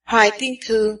là Hoài Tiên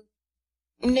Thường.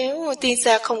 Nếu Tiên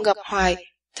Sa không gặp Hoài,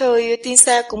 thôi Tiên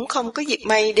Sa cũng không có dịp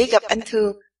may để gặp anh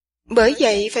Thường, bởi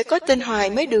vậy phải có tên Hoài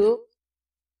mới được.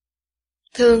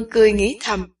 Thương cười nghĩ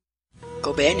thầm.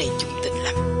 Cô bé này trung tình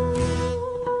lắm.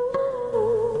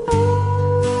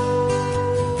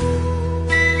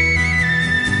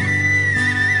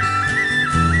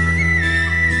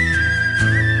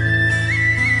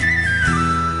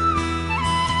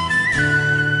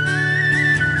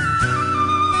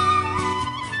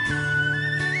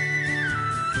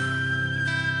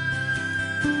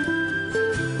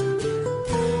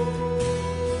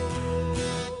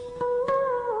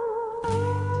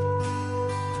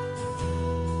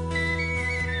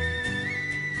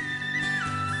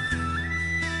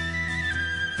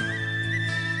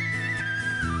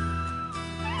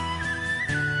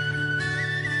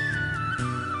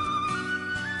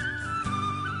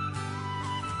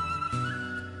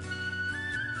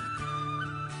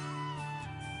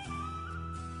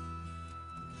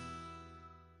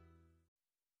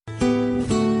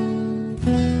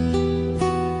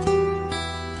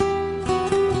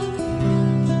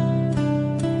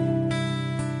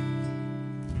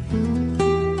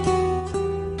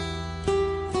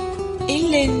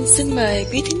 Linh xin mời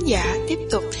quý thính giả tiếp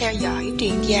tục theo dõi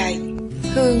truyện dài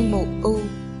Hương Mù U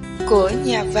của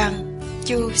nhà văn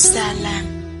Chu Sa Lan.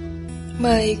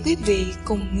 Mời quý vị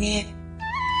cùng nghe.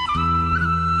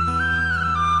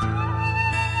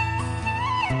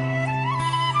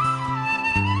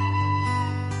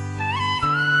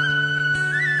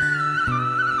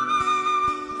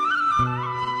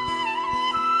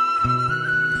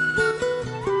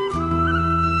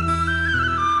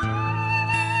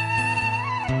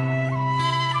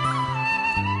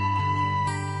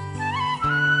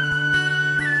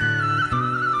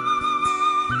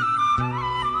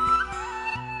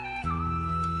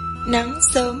 Nắng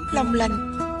sớm long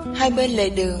lanh, hai bên lề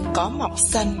đường cỏ mọc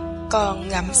xanh còn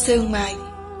ngậm sương mai.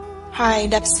 Hoài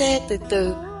đạp xe từ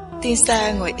từ, Tiên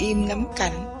Sa ngồi im ngắm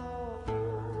cảnh.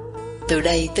 Từ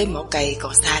đây tới mỏ cày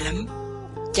còn xa lắm,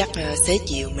 chắc xế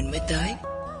chiều mình mới tới.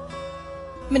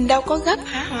 Mình đâu có gấp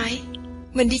hả Hoài?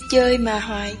 Mình đi chơi mà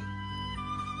Hoài.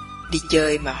 Đi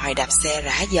chơi mà Hoài đạp xe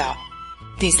rã giọt.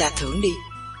 Tiên Sa thưởng đi.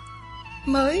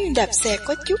 Mới đạp xe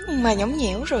có chút mà nhõng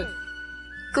nhẽo rồi.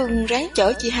 Cưng ráng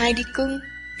chở chị hai đi cưng,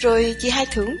 rồi chị hai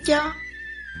thưởng cho.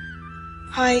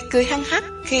 Hoài cười hăng hắc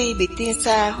khi bị Tiên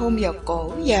Sa hôn vào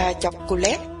cổ và chọc cô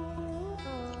lét.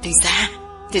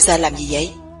 Tiên Sa làm gì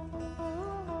vậy?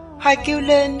 Hoài kêu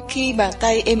lên khi bàn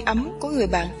tay êm ấm của người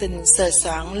bạn tình sờ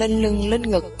soạng lên lưng lên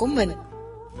ngực của mình.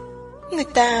 Người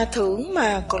ta thưởng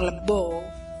mà còn làm bộ.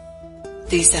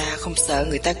 Tiên Sa không sợ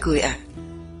người ta cười à?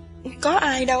 Có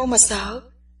ai đâu mà sợ.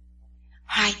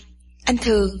 Hoài, anh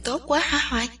Thường tốt quá hả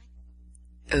Hoài?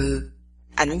 Ừ,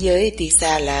 ảnh với Tiên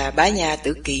Sa là bá nhà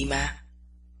tử kỳ mà.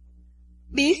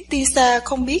 Biết Tiên Sa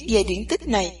không biết về điển tích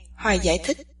này, Hoài giải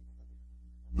thích.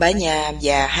 Bá nhà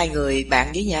và hai người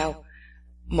bạn với nhau,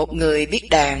 một người biết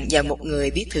đàn và một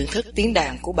người biết thưởng thức tiếng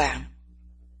đàn của bạn.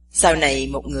 Sau này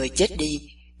một người chết đi,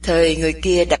 thời người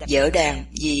kia đập dở đàn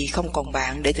vì không còn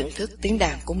bạn để thưởng thức tiếng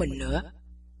đàn của mình nữa.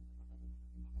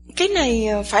 Cái này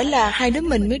phải là hai đứa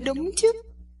mình mới đúng chứ.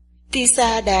 Tiên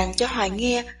Sa đàn cho Hoài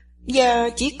nghe, và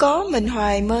chỉ có mình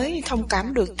Hoài mới thông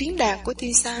cảm được tiếng đàn của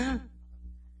Tiên Sa.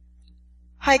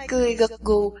 Hoài cười gật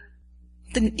gù.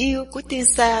 Tình yêu của Tiên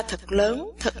Sa thật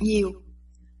lớn, thật nhiều.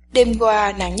 Đêm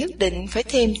qua nàng nhất định phải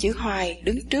thêm chữ Hoài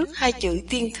đứng trước hai chữ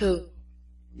Tiên Thường.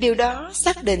 Điều đó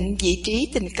xác định vị trí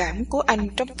tình cảm của anh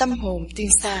trong tâm hồn Tiên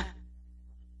Sa.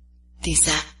 Tiên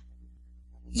Sa?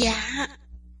 Dạ.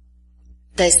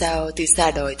 Tại sao Tiên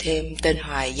Sa đòi thêm tên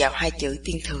Hoài vào hai chữ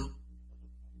Tiên Thường?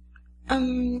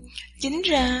 Chính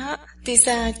ra Tiên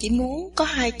Sa chỉ muốn có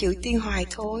 2 chữ Tiên Hoài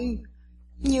thôi,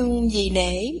 nhưng vì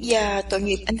nể và tội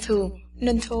nghiệp anh Thường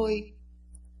nên thôi.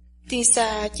 Tiên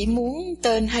Sa chỉ muốn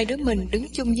tên hai đứa mình đứng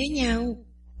chung với nhau.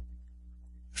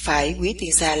 Phải quý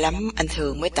Tiên Sa lắm anh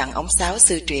Thường mới tặng ống sáo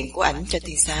sư truyện của ảnh cho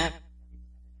Tiên Sa.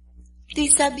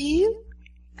 Tiên Sa biết,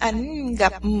 ảnh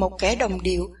gặp một kẻ đồng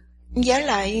điệu, vả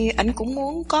lại ảnh cũng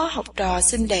muốn có học trò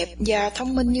xinh đẹp và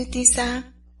thông minh như Tiên Sa.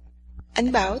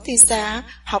 Ảnh bảo Tiên Sa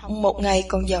học 1 ngày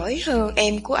còn giỏi hơn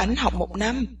em của ảnh học 1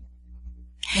 năm.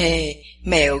 Hề,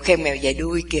 mèo khen mèo dài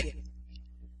đuôi kìa.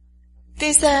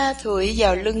 Tiên Sa thụi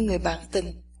vào lưng người bạn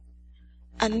tình.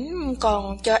 Ảnh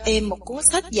còn cho em một cuốn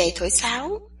sách dạy thổi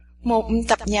sáo, một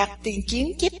tập nhạc tiền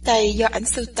chiến chép tay do ảnh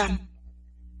sưu tầm.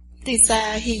 Tiên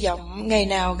Sa hy vọng ngày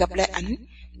nào gặp lại ảnh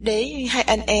để hai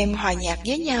anh em hòa nhạc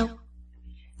với nhau.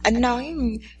 Ảnh nói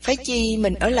phải chi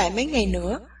mình ở lại mấy ngày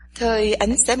nữa, thời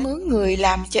ảnh sẽ mướn người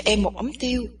làm cho em một ống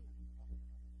tiêu.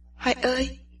 Hoài ơi,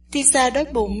 Tiên Sa đói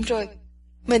bụng rồi,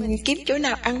 mình kiếm chỗ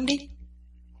nào ăn đi.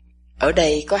 Ở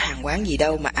đây có hàng quán gì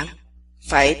đâu mà ăn,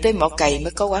 phải tới Mỏ Cày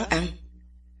mới có quán ăn.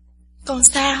 Còn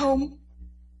xa không?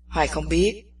 Hoài không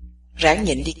biết, ráng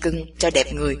nhịn đi cưng cho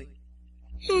đẹp người.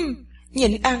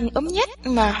 Nhịn ăn ốm nhách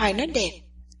mà Hoài nói đẹp,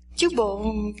 chứ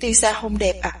bộ Tiên Sa không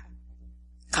đẹp à?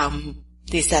 Không,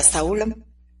 Tiên Sa xấu lắm.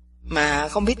 Mà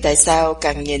không biết tại sao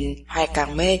càng nhìn Hoài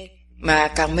càng mê, mà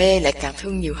càng mê lại càng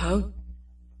thương nhiều hơn.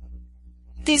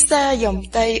 Tiên Sa vòng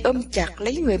tay ôm chặt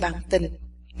lấy người bạn tình,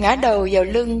 ngã đầu vào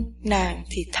lưng nàng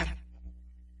thì thầm: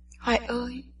 Hoài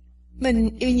ơi,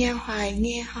 mình yêu nhau Hoài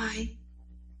nghe Hoài.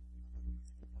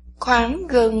 Khoảng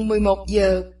gần 11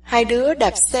 giờ, hai đứa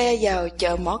đạp xe vào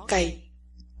chợ Mỏ Cày.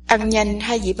 Ăn nhanh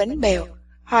 2 dĩa bánh bèo,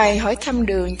 Hoài hỏi thăm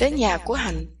đường tới nhà của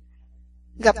Hạnh.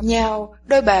 Gặp nhau,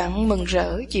 đôi bạn mừng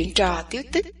rỡ chuyện trò tíu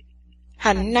tích.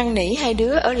 Hạnh năn nỉ hai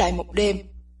đứa ở lại một đêm.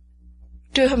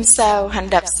 Trưa hôm sau, Hạnh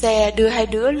đạp xe đưa hai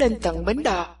đứa lên tận bến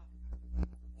đò.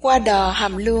 Qua đò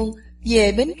Hàm Luông,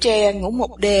 về Bến Tre ngủ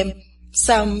một đêm,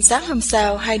 xong sáng hôm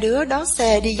sau hai đứa đón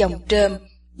xe đi Vòng Trơm,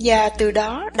 và từ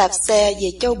đó đạp xe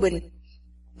về Châu Bình.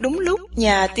 Đúng lúc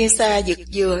nhà Tiên Sa giật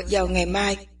dừa vào ngày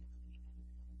mai.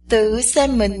 Tự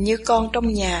xem mình như con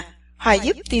trong nhà, Hoài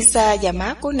giúp Tiên Sa và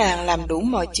má của nàng làm đủ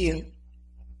mọi chuyện.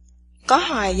 Có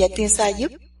Hoài và Tiên Sa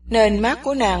giúp, nên má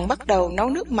của nàng bắt đầu nấu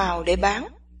nước màu để bán.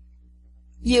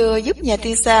 Vừa giúp nhà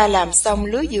Tiên Sa làm xong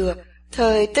lứa dừa,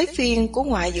 thời tới phiên của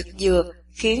ngoại giật dừa,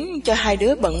 khiến cho hai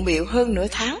đứa bận bịu hơn nửa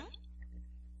tháng.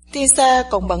 Tiên Sa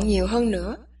còn bận nhiều hơn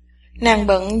nữa. Nàng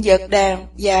bận vợt đàn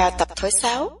và tập thổi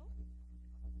sáo.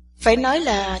 Phải nói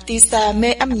là Tiên Sa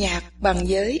mê âm nhạc bằng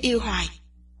giới yêu Hoài.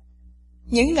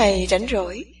 Những ngày rảnh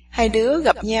rỗi, hai đứa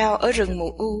gặp nhau ở rừng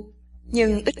Mù U,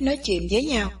 nhưng ít nói chuyện với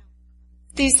nhau.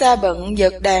 Tiên Sa bận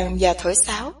vợt đàn và thổi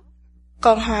sáo,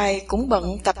 còn Hoài cũng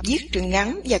bận tập viết truyện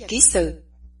ngắn và ký sự.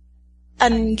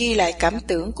 Anh ghi lại cảm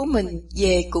tưởng của mình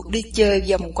về cuộc đi chơi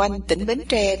vòng quanh tỉnh Bến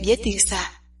Tre với Tiên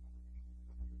Sa.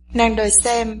 Nàng đòi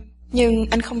xem, nhưng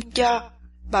anh không cho,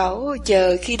 bảo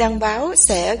chờ khi đăng báo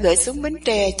sẽ gửi xuống Bến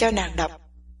Tre cho nàng đọc.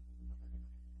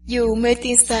 Dù mê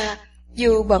Tiên Sa,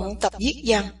 dù bận tập viết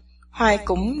văn, Hoài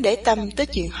cũng để tâm tới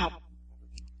chuyện học.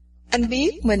 Anh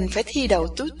biết mình phải thi đậu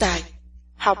tú tài,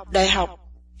 học đại học,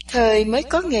 thời mới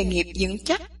có nghề nghiệp vững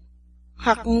chắc,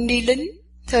 hoặc đi lính,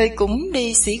 thời cũng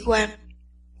đi sĩ quan,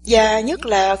 và nhất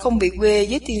là không bị quê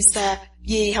với Tiên Sa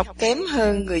vì học kém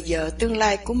hơn người vợ tương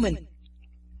lai của mình.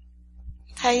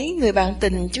 Thấy người bạn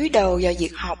tình chúi đầu vào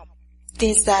việc học,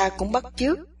 Tiên Sa cũng bắt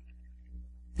chước.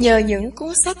 Nhờ những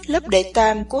cuốn sách lớp đệ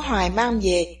tam của Hoài mang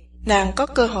về, nàng có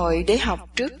cơ hội để học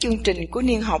trước chương trình của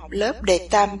niên học lớp đệ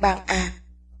tam ban A.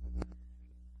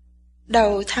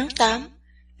 Đầu tháng 8,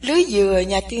 lưới dừa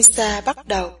nhà Tiên Sa bắt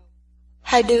đầu.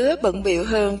 Hai đứa bận bịu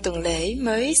hơn tuần lễ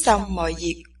mới xong mọi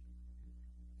việc.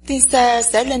 Tiên Sa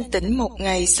sẽ lên tỉnh một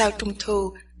ngày sau Trung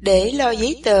thu để lo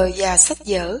giấy tờ và sách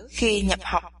vở khi nhập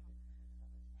học.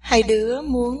 Hai đứa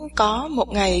muốn có một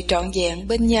ngày trọn vẹn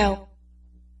bên nhau.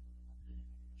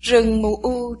 Rừng mù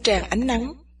u tràn ánh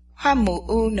nắng, hoa mù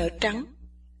u nở trắng.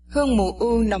 Hương mù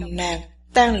u nồng nàn,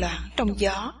 tan loãng trong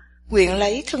gió, quyện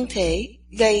lấy thân thể,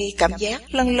 gây cảm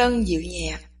giác lân lân dịu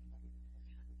nhẹ.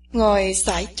 Ngồi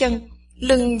xoải chân,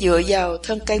 lưng dựa vào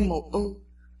thân cây mù u,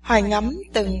 Hoài ngắm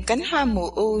từng cánh hoa mù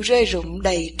u rơi rụng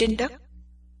đầy trên đất.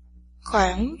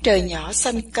 Khoảng trời nhỏ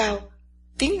xanh cao,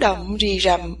 tiếng động rì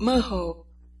rầm mơ hồ.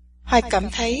 Hoài cảm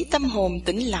thấy tâm hồn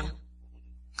tĩnh lặng.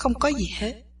 Không có gì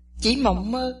hết, chỉ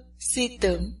mộng mơ, suy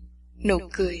tưởng, nụ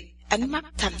cười, ánh mắt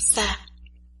thầm xa.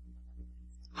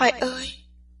 Hoài ơi!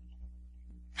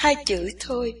 2 chữ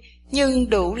thôi, nhưng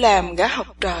đủ làm gã học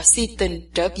trò si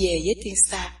tình trở về với Tiên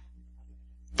Sa.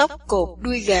 tóc cột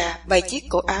đuôi gà bày chiếc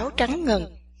cổ áo trắng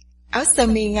ngần, áo sơ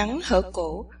mi ngắn hở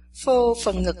cổ, phô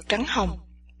phần ngực trắng hồng.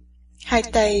 Hai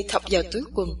tay thọc vào túi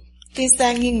quần, Tiên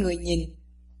Sa nghiêng người nhìn.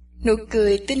 Nụ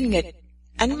cười tinh nghịch,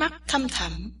 ánh mắt thâm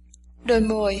thẳm, đôi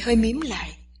môi hơi mím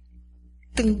lại.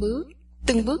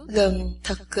 Từng bước gần,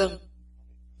 thật gần.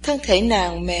 Thân thể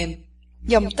nàng mềm,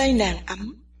 vòng tay nàng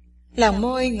ấm, làn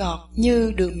môi ngọt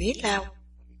như đường mía lao.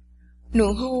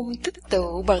 Nụ hôn tích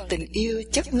tụ bằng tình yêu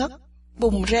chất ngất,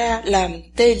 bùng ra làm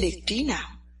tê liệt trí não,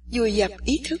 vùi dập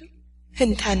ý thức,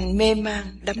 hình thành mê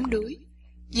man đắm đuối,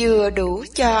 vừa đủ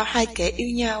cho hai kẻ yêu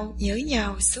nhau nhớ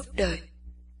nhau suốt đời.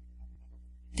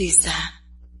 Tiên Sa.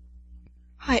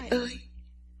 Hoài ơi,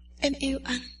 em yêu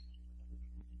anh.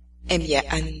 Em và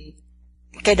anh,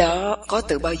 cái đó có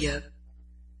từ bao giờ?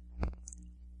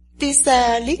 Tiên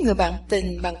Sa liếc người bạn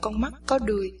tình bằng con mắt có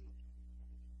đuôi.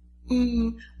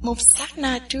 Một sát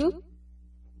na trước.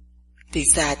 Tiên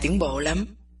Sa tiến bộ lắm.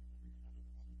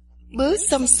 Bước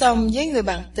song song với người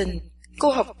bạn tình,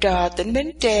 cô học trò tỉnh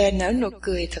Bến Tre nở nụ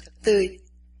cười thật tươi.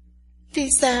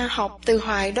 Tiên Sa học từ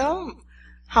Hoài đó,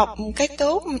 học cái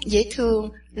tốt dễ thương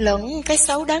lẫn cái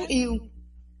xấu đáng yêu.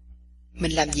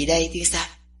 Mình làm gì đây Tiên Sa?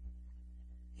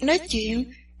 Nói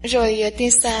chuyện, rồi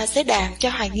Tiên Sa sẽ đàn cho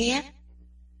Hoài nghe.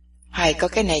 Hoài có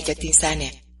cái này cho Tiên Sa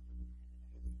nè.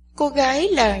 Cô gái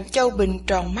làng Châu Bình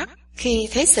tròn mắt khi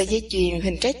thấy sợi dây chuyền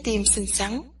hình trái tim xinh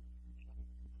xắn.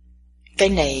 Cái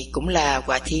này cũng là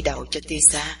quà thi đậu cho Tiên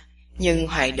Sa, nhưng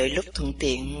Hoài đợi lúc thuận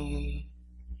tiện.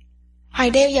 Hoài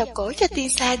đeo vào cổ cho Tiên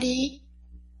Sa đi.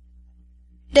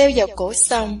 Đeo vào cổ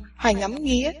xong, Hoài ngắm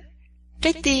nghía.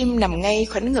 Trái tim nằm ngay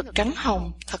khoảnh ngực trắng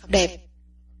hồng, thật đẹp.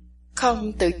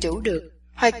 Không tự chủ được,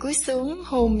 Hoài cúi xuống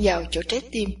hôn vào chỗ trái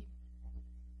tim.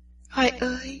 Hoài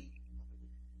ơi!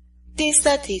 Tiên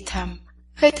Sa thì thầm,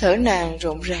 hơi thở nàng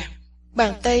rộn ràng,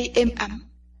 bàn tay êm ấm.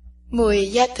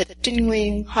 Mùi da thịt trinh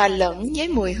nguyên hòa lẫn với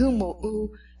mùi hương mù u,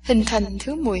 hình thành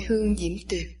thứ mùi hương diễm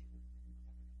tuyệt.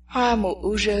 Hoa mù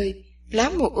u rơi, lá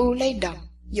mù u lay động,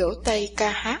 vỗ tay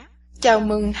ca hát, chào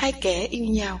mừng hai kẻ yêu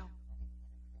nhau.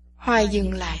 Hoài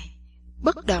dừng lại,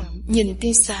 bất động nhìn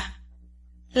Tiên Sa.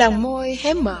 Làn môi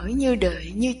hé mở như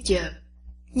đợi như chờ,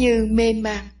 như mê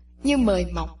man, như mời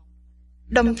mọc,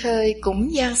 đồng thời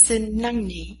cũng gian xin năn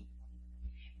nỉ.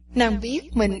 Nàng biết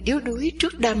mình yếu đuối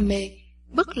trước đam mê,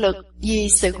 bất lực vì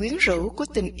sự quyến rũ của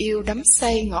tình yêu đắm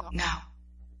say ngọt ngào.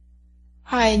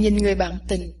 Hoài nhìn người bạn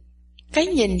tình, cái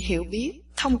nhìn hiểu biết,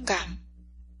 thông cảm.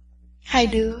 Hai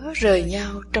đứa rời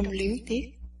nhau trong luyến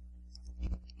tiếc.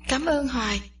 Cảm ơn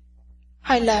Hoài.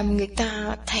 Hoài làm người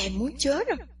ta thèm muốn chết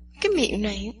rồi. Cái miệng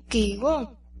này kỳ quá.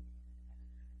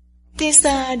 Tiên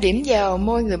Sa điểm vào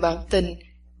môi người bạn tình,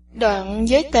 đoạn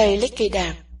với tay lấy cây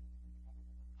đàn.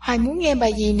 Hoài muốn nghe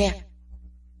bài gì nè?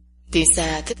 Tiên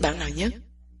Sa thích bản nào nhất?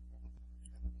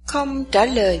 Không trả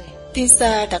lời, Tiên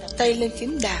Sa đặt tay lên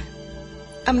phím đàn.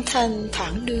 Âm thanh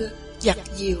thoảng đưa, dặt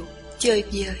dìu, chơi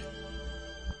vơi.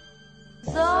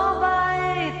 Gió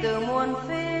bay từ muôn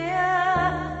phía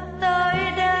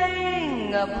tới đây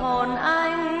ngập hồn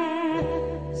anh,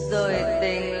 rồi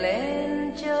tình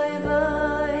lên chơi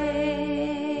vơi.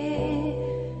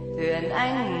 Thuyền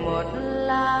anh một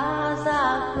lá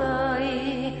ra khơi,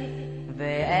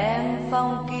 về em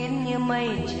phong kín như mây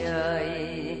trời.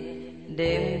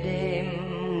 Đêm đêm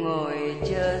ngồi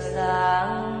chờ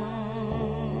sáng,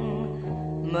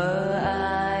 mơ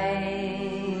ai.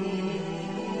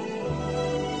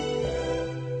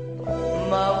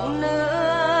 Mộng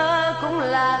nữa cũng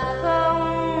là không,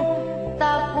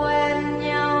 ta quen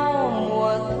nhau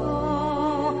mùa thu,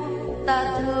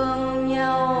 ta thương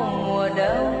nhau mùa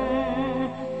đông,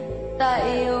 ta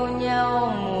yêu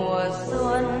nhau mùa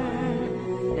xuân,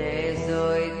 để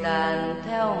rồi tàn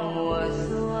theo mùa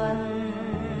xuân.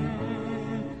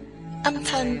 Âm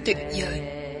thanh tuyệt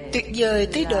vời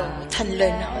tới độ thành lời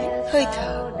nói, hơi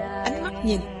thở, ánh mắt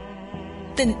nhìn.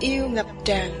 Tình yêu ngập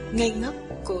tràn ngây ngất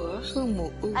của Hương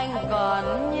Mù U. Anh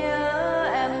còn nhớ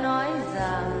em nói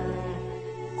rằng,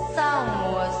 sao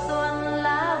mùa xuân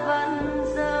lá vẫn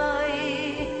rơi,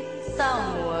 sao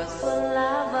mùa xuân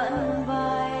lá vẫn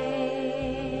bay.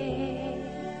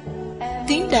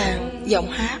 Tiếng đàn,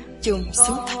 giọng hát trùng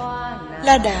xuống thành,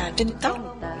 la đà trên tóc,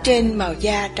 trên màu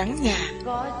da trắng ngà.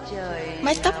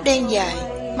 Mái tóc đen dài,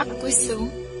 mắt cúi xuống.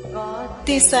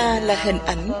 Tiên Sa là hình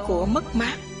ảnh của mất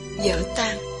mát, vỡ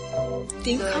tan.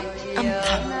 Tiếng khóc âm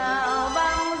thầm.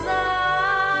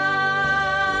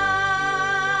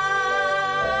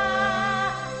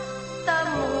 Tâm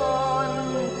hồn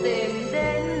tìm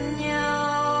đến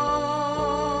nhau.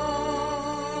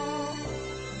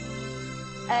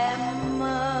 Em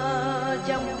mơ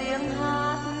trong tiếng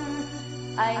hát,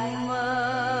 anh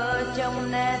mơ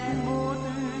trong nét bút.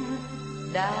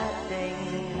 đã tình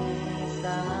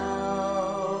sao.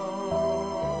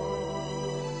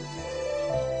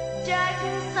 Trách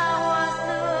sao hoa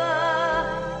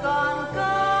xưa còn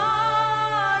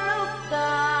có lúc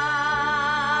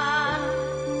tàn,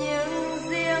 nhưng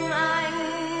riêng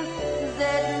anh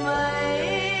dệt mấy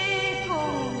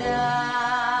khung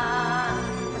đàn.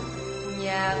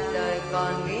 Nhạc đời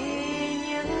còn ghi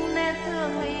những nét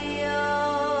thương yêu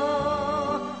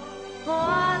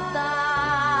hóa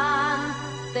tan,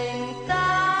 tình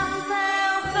tan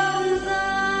theo không gian.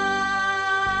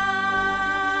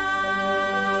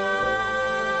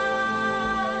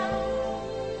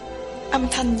 Âm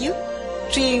thanh dứt,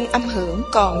 riêng âm hưởng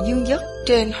còn dương dất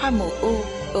trên hoa mùa u,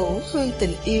 ủ hương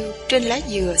tình yêu trên lá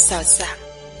dừa xào xạc,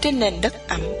 trên nền đất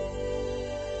ẩm.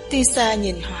 Tiên Sa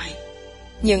nhìn hoài,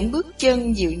 những bước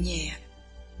chân dịu nhẹ.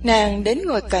 Nàng đến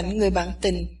ngồi cạnh người bạn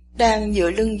tình đang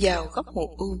dựa lưng vào góc mùa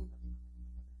u.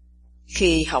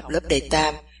 Khi học lớp đệ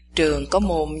tam, trường có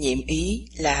môn nhiệm ý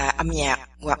là âm nhạc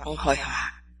hoặc hội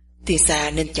họa. Tiên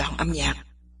Sa nên chọn âm nhạc.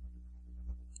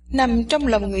 Nằm trong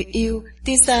lòng người yêu,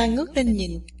 Tiên Sa ngước lên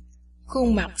nhìn.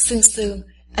 Khuôn mặt sương sương,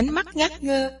 ánh mắt ngát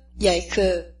ngơ, dại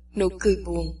khờ, nụ cười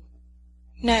buồn.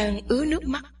 Nàng ứa nước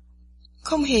mắt.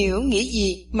 Không hiểu nghĩ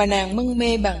gì mà nàng mân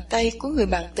mê bàn tay của người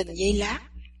bạn tình giây lát,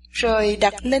 rồi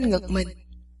đặt lên ngực mình.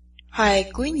 Hoài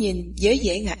cúi nhìn với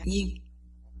vẻ ngạc nhiên.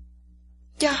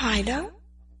 Cho Hoài đó,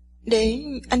 để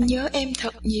anh nhớ em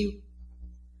thật nhiều.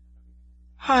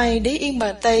 Hoài để yên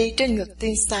bàn tay trên ngực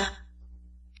Tiên Sa.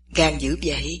 Gan dữ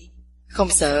vậy, không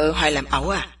sợ Hoài làm ẩu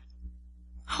à?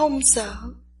 Không sợ.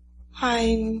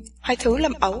 Hoài thử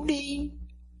làm ẩu đi.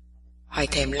 Hoài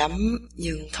thèm lắm,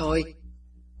 nhưng thôi.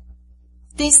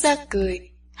 Tiên Sa cười,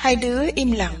 hai đứa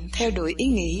im lặng theo đuổi ý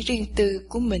nghĩ riêng tư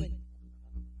của mình.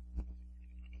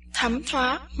 Thấm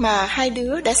thoát mà hai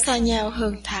đứa đã xa nhau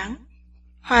hơn tháng.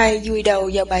 Hoài vùi đầu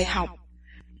vào bài học.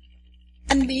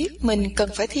 Anh biết mình cần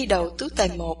phải thi đậu tú tài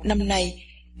 1 năm nay,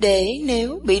 để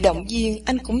nếu bị động viên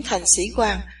anh cũng thành sĩ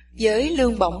quan với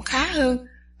lương bổng khá hơn,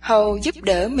 hầu giúp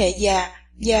đỡ mẹ già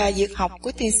và việc học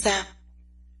của Tiên Sa.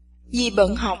 Vì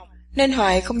bận học nên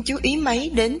Hoài không chú ý mấy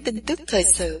đến tin tức thời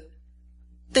sự.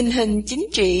 Tình hình chính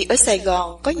trị ở Sài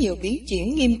Gòn có nhiều biến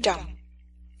chuyển nghiêm trọng.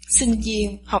 Sinh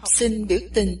viên, học sinh biểu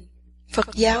tình, Phật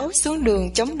giáo xuống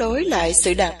đường chống đối lại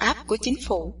sự đàn áp của chính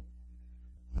phủ.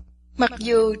 Mặc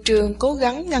dù trường cố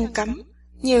gắng ngăn cấm,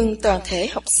 nhưng toàn thể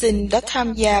học sinh đã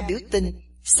tham gia biểu tình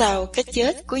sau cái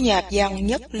chết của nhà văn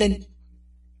Nhất Linh.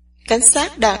 Cảnh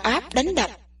sát đàn áp đánh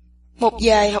đập, một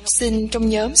vài học sinh trong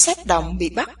nhóm sát động bị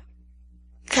bắt.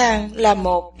 Khang là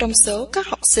một trong số các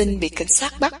học sinh bị cảnh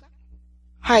sát bắt.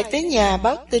 Hoài tới nhà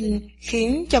báo tin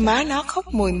khiến cho má nó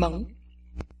khóc mùi mẫn.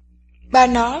 Ba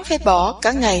nó phải bỏ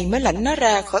cả ngày mới lãnh nó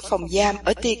ra khỏi phòng giam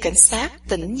ở ty cảnh sát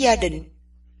tỉnh Gia Định.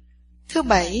 Thứ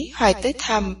Bảy, Hoài tới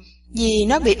thăm vì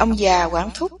nó bị ông già quản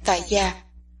thúc tại gia.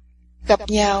 Gặp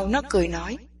nhau nó cười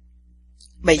nói: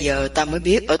 Bây giờ ta mới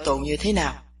biết ở tù như thế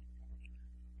nào.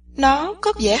 Nó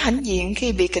có vẻ hãnh diện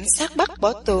khi bị cảnh sát bắt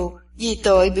bỏ tù vì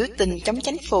tội biểu tình chống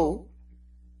chính phủ.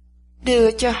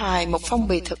 Đưa cho Hoài một phong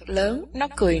bì thật lớn, nó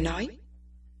cười nói: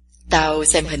 Tao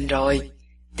xem hình rồi,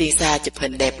 Tiên Sa chụp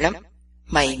hình đẹp lắm,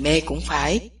 mày mê cũng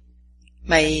phải.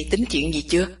 Mày tính chuyện gì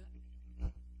chưa?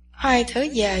 Hoài thở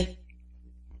dài: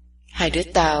 Hai đứa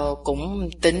tao cũng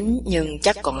tính, nhưng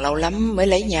chắc còn lâu lắm mới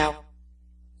lấy nhau.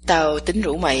 Tao tính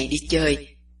rủ mày đi chơi,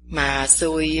 mà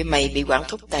xui mày bị quản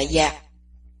thúc tại gia.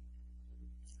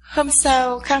 Hôm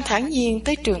sau, Khang thản nhiên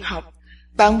tới trường học.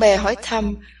 Bạn bè hỏi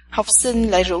thăm, học sinh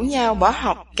lại rủ nhau bỏ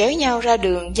học, kéo nhau ra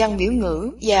đường văn biểu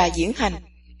ngữ và diễn hành.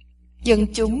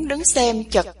 Dân chúng đứng xem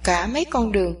chật cả mấy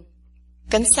con đường.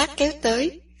 Cảnh sát kéo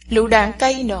tới, lựu đạn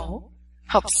cây nổ.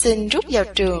 Học sinh rút vào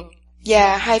trường,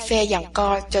 và hai phe giằng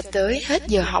co cho tới hết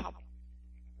giờ học.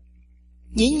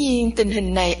 Dĩ nhiên tình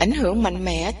hình này ảnh hưởng mạnh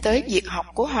mẽ tới việc học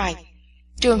của Hoài.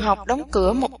 Trường học đóng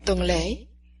cửa một tuần lễ.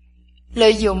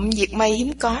 Lợi dụng việc may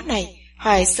hiếm có này,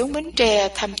 Hoài xuống Bến Tre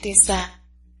thăm Tiên Sa.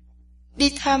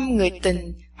 Đi thăm người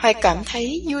tình, Hoài cảm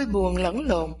thấy vui buồn lẫn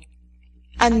lộn.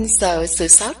 Anh sợ sự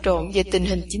xáo trộn về tình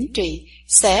hình chính trị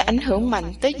sẽ ảnh hưởng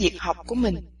mạnh tới việc học của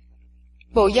mình.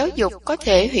 Bộ Giáo dục có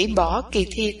thể hủy bỏ kỳ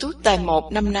thi tú tài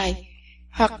 1 năm nay,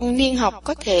 hoặc niên học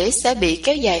có thể sẽ bị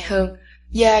kéo dài hơn,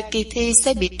 và kỳ thi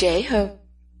sẽ bị trễ hơn.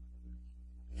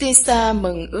 Tiên Sa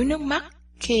mừng ứa nước mắt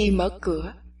khi mở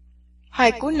cửa.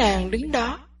 Hoài của nàng đứng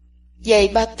đó, giày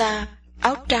bata,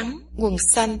 áo trắng, quần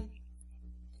xanh,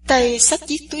 tay xách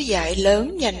chiếc túi vải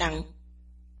lớn và nặng.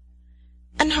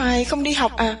 Anh Hoài không đi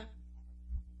học à?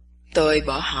 Tôi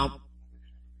bỏ học.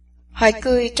 Hoài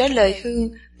cười trả lời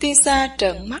Hương. Tiên Sa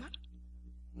trợn mắt.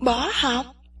 Bỏ học?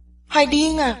 Hoài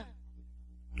điên à?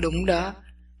 Đúng đó,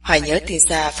 Hoài nhớ Tiên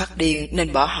Sa phát điên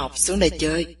nên bỏ học xuống đây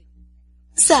chơi.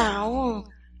 Sao?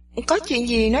 Có chuyện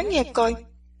gì nói nghe coi.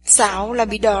 Sao là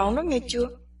bị đòn đó nghe chưa?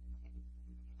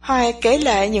 Hoài kể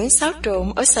lại những xáo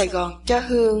trộn ở Sài Gòn cho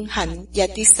Hương, Hạnh và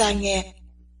Tiên Sa nghe.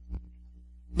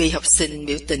 Bị học sinh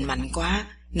biểu tình mạnh quá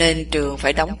nên trường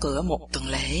phải đóng cửa một tuần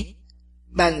lễ.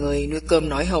 3 người nuôi cơm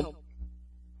nổi không?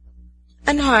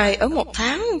 Anh Hoài ở 1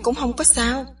 tháng cũng không có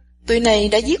sao. Tụi này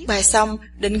đã viết bài xong,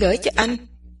 định gửi cho anh.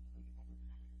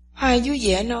 Hoài vui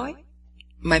vẻ nói,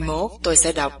 mai mốt tôi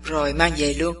sẽ đọc rồi mang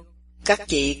về luôn. Các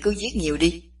chị cứ viết nhiều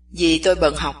đi, vì tôi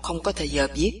bận học không có thời giờ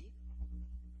viết.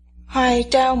 Hoài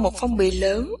trao một phong bì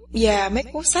lớn và mấy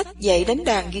cuốn sách dạy đánh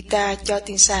đàn guitar cho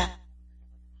Tiên Sa.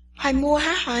 Hoài mua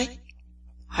hả Hoài?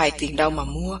 Hoài tiền đâu mà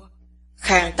mua,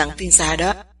 Khang tặng Tiên Sa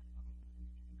đó.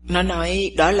 Nó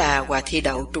nói đó là quà thi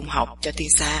đậu trung học cho Tiên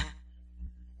Sa.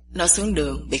 Nó xuống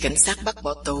đường bị cảnh sát bắt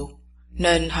bỏ tù,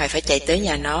 nên Hoài phải chạy tới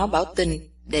nhà nó báo tin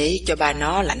để cho ba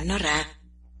nó lãnh nó ra.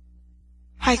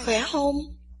 Hoài khỏe không?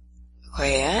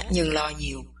 Khỏe nhưng lo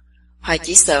nhiều. Hoài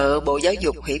chỉ sợ Bộ Giáo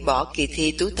dục hủy bỏ kỳ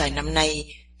thi tú tài năm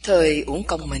nay, thời uổng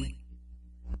công mình.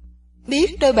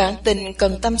 Biết đôi bạn tình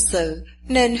cần tâm sự,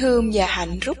 nên Hương và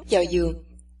Hạnh rút vào giường.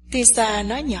 Tiên Sa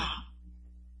nói nhỏ,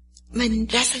 mình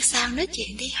ra sân sau nói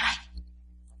chuyện đi Hoài.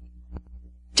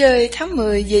 Trời tháng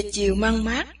 10 về chiều mang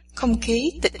mát, không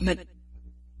khí tịch mịch.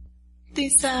 Tiên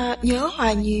Sa nhớ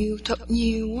Hoài nhiều, thật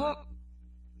nhiều á.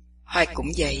 Hoài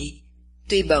cũng vậy,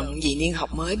 tuy bận vì niên học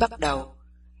mới bắt đầu,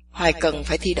 Hoài cần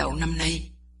phải thi đậu năm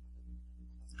nay.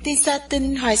 Tiên Sa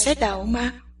tin Hoài sẽ đậu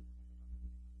mà.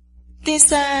 Tiên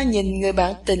Sa nhìn người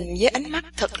bạn tình với ánh mắt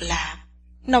thật lạ,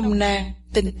 nồng nàn,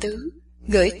 tình tứ,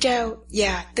 gửi trao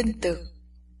và tin tưởng.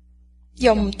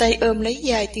 Vòng tay ôm lấy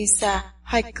vai Tiên Sa,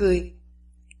 Hoài cười.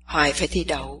 Hoài phải thi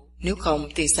đậu, nếu không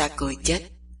Tiên Sa cười chết.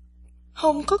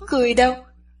 Không có cười đâu,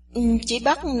 chỉ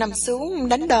bắt nằm xuống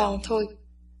đánh đòn thôi.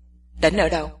 Đánh ở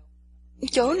đâu?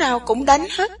 Chỗ nào cũng đánh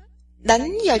hết,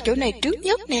 đánh vào chỗ này trước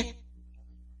nhất nè.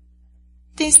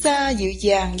 Tiên Sa dịu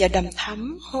dàng và đầm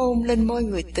thắm hôn lên môi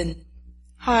người tình.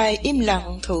 Hoài im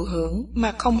lặng thụ hưởng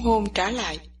mà không hôn trả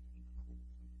lại.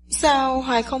 Sao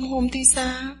Hoài không hôn Tiên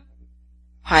Sa?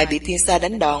 Hoài bị Tiên Sa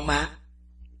đánh đòn mà.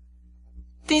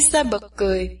 Tiên Sa bật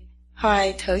cười.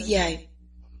 Hoài thở dài.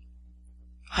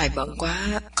 Hoài bận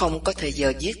quá, không có thời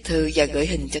giờ viết thư và gửi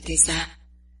hình cho Tiên Sa.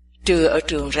 Trưa ở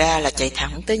trường ra là chạy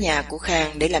thẳng tới nhà của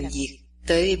Khang để làm việc,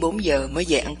 tới 4 giờ mới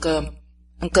về ăn cơm.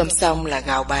 Ăn cơm xong là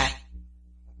gào bài.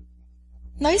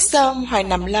 Nói xong Hoài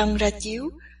nằm lăn ra chiếu.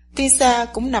 Tiên Sa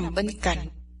cũng nằm bên cạnh.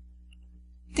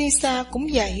 Tiên Sa cũng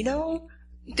vậy đó,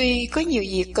 tuy có nhiều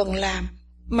việc cần làm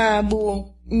mà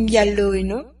buồn và lười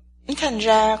nữa, thành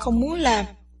ra không muốn làm.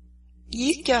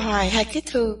 Viết cho Hoài 2 cái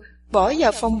thư, bỏ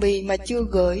vào phong bì mà chưa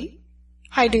gửi.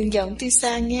 Hoài đừng giận Tiên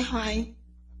Sa nghe Hoài.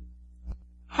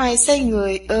 Hoài xoay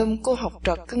người ôm cô học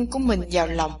trò cưng của mình vào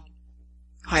lòng.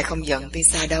 Hoài không giận Tiên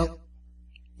Sa đâu.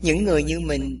 Những người như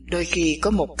mình đôi khi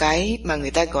có một cái mà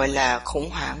người ta gọi là khủng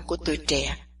hoảng của tuổi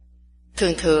trẻ.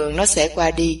 Thường thường nó sẽ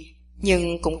qua đi,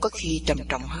 nhưng cũng có khi trầm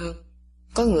trọng hơn.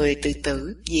 Có người tự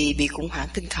tử vì bị khủng hoảng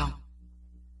tinh thần.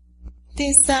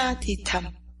 Tiên Sa thì thầm,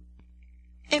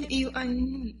 em yêu anh.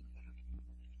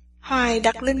 Hoài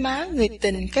đặt lên má người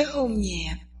tình cái hôn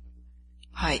nhẹ.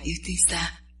 Hoài yêu Tiên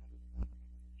Sa.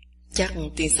 Chắc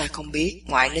Tiên Sa không biết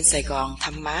ngoại lên Sài Gòn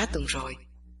thăm má tuần rồi.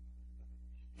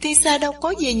 Tiên Sa đâu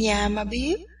có về nhà mà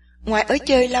biết. Ngoại ở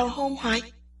chơi lâu hôn Hoài?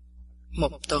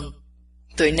 1 tuần.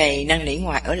 Tụi này năn nỉ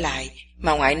ngoại ở lại,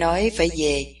 mà ngoại nói phải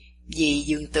về vì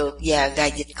giường tược và gà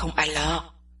vịt không ai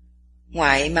lo.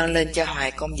 Ngoại mang lên cho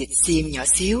Hoài con vịt xiêm nhỏ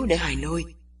xíu để Hoài nuôi.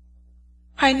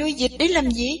 Hoài nuôi vịt để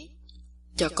làm gì?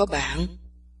 Cho có bạn.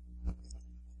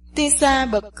 Tiên Sa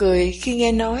bật cười khi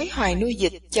nghe nói Hoài nuôi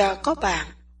vịt cho có bạn.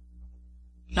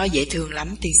 Nó dễ thương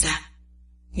lắm Tiên Sa.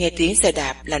 Nghe tiếng xe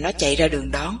đạp là nó chạy ra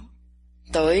đường đón.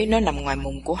 Tối nó nằm ngoài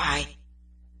mùng của Hoài.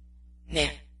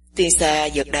 Nè, Tiên Sa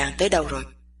giật đàn tới đâu rồi?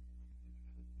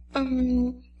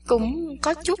 Cũng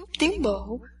có chút tiến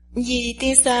bộ. Vì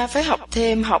Tiên Sa phải học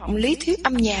thêm học lý thuyết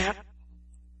âm nhạc.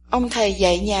 Ông thầy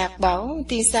dạy nhạc bảo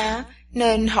Tiên Sa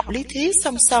nên học lý thuyết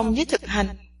song song với thực hành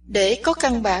để có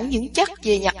căn bản vững chắc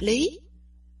về nhạc lý.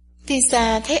 Tiên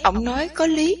Sa thấy ổng nói có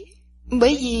lý,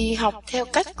 bởi vì học theo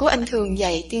cách của anh thường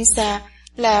dạy Tiên Sa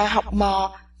là học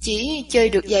mò, chỉ chơi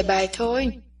được vài bài thôi.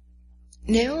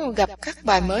 Nếu gặp các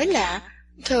bài mới lạ,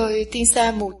 thời Tiên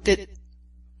Sa mù tịch.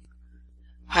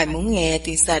 Hoài muốn nghe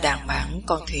Tiên Sa đàn bản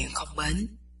Con thuyền không bến.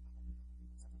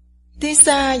 Tiên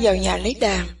Sa vào nhà lấy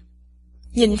đàn.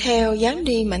 Nhìn theo dáng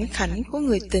đi mảnh khảnh của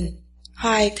người tình,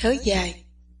 Hoài thở dài.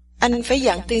 Anh phải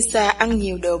dặn Tiên Sa ăn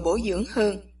nhiều đồ bổ dưỡng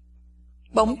hơn.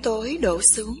 Bóng tối đổ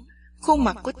xuống, Khuôn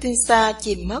mặt của Tiên Sa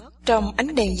chìm mất trong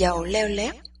ánh đèn dầu leo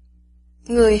lét.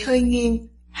 Người hơi nghiêng,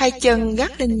 hai chân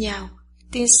gác lên nhau,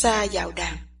 Tiên Sa dạo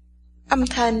đàn. Âm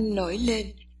thanh nổi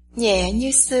lên, nhẹ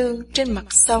như sương trên mặt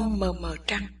sông mờ mờ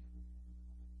trăng.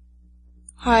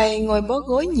 Hoài ngồi bó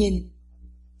gối nhìn.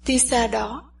 Tiên Sa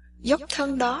đó, dốc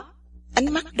thân đó,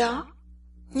 ánh mắt đó,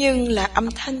 nhưng là âm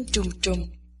thanh trùng trùng,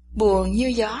 buồn như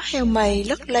gió heo mây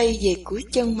lất lây về cuối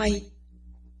chân mây.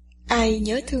 Ai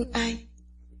nhớ thương ai?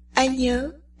 Ai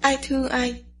nhớ, ai thương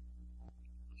ai?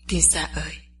 Tiên Sa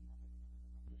ơi!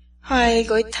 Hoài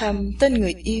gọi thầm tên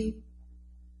người yêu.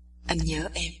 Anh nhớ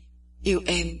em, yêu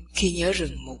em khi nhớ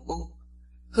rừng mù u.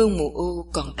 Hương mù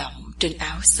u còn đọng trên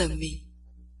áo sơ mi.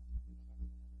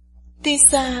 Tiên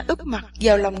Sa úp mặt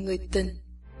vào lòng người tình,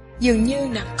 dường như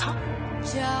nàng khóc.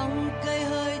 Trong cây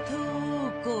hơi thu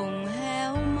cùng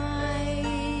heo may,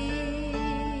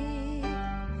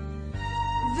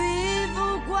 vì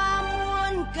vu qua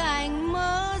muôn cảnh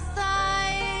mơ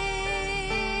say,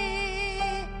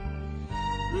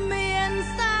 miền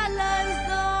xa lời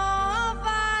gió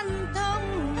van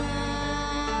thông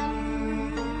ngàn.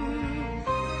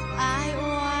 Ai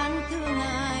oán thương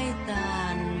ai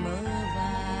tàn mơ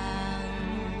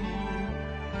vàng,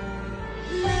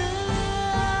 lướt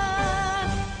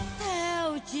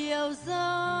theo chiều gió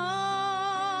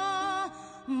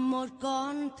một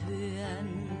con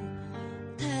thuyền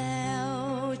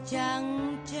theo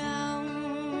trăng trong,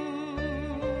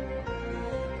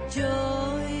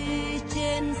 trôi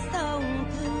trên sông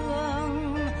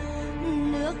thương,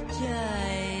 nước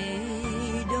chảy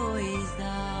đôi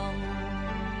dòng.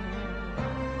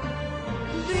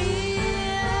 Biết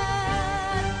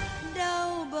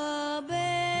đâu bờ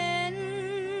bên,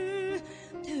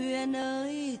 thuyền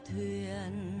ơi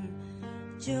thuyền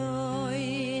trôi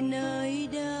nơi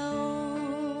đâu,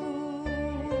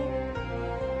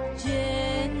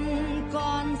 trên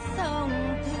con sông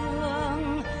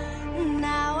thương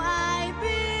nào ai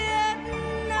biết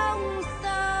nông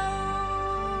sâu.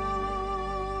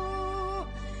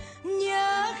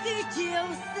 Nhớ khi chiều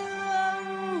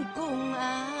sương cùng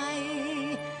ai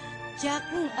chắc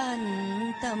ẩn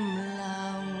tâm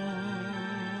lòng,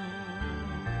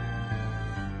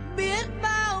 biết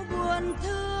bao buồn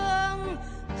thương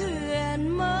thuyền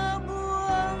mơ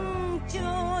buông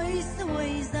trôi xuôi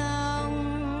dòng.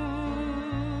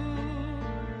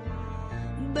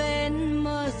 Bên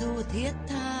mơ dù thiết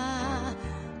tha,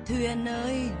 thuyền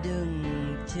ơi đừng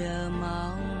chờ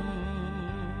mong.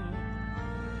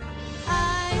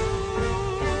 Ánh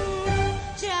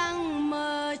trăng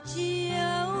mờ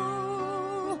chiếu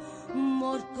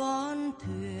một con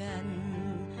thuyền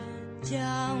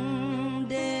trong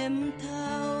đêm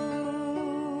thâu,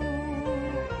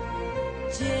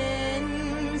 trên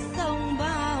sông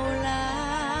bao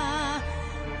la,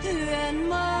 thuyền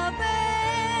mơ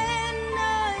bên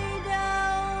nơi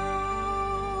đâu.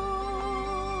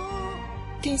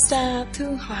 Tiên Sa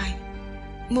thương Hoài,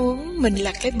 muốn mình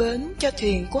là cái bến cho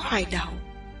thuyền của Hoài đậu.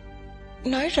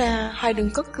 Nói ra Hoài đừng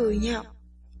có cười nhau.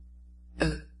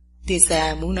 Tiên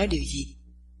Sa muốn nói điều gì?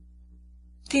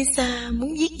 Tiên Sa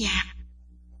muốn viết nhạc.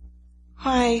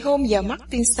 Hoài hôn vào mắt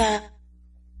Tiên Sa.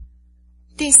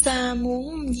 Tiên Sa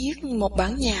muốn viết một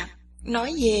bản nhạc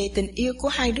nói về tình yêu của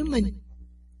hai đứa mình.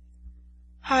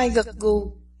 Hoài gật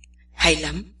gù. Hay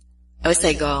lắm. Ở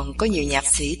Sài Gòn có nhiều nhạc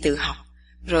sĩ tự học,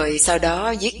 rồi sau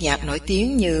đó viết nhạc nổi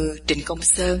tiếng như Trịnh Công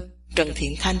Sơn, Trần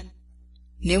Thiện Thanh.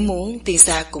 Nếu muốn, Tiên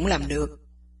Sa cũng làm được.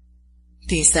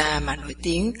 Tiên Sa mà nổi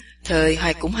tiếng, thời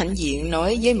Hoài cũng hãnh diện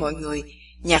nói với mọi người,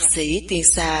 nhạc sĩ Tiên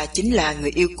Sa chính là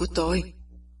người yêu của tôi.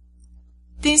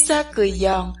 Tiên Sa cười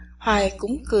giòn, Hoài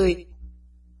cũng cười.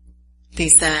 Tiên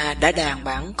Sa đã đàn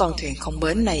bản Con thuyền không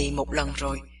bến này một lần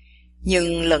rồi,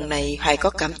 nhưng lần này Hoài có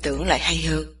cảm tưởng lại hay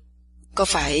hơn. Có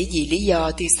phải vì lý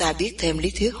do Tiên Sa biết thêm lý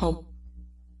thuyết không?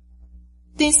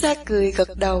 Tiên Sa cười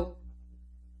gật đầu.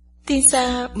 Tiên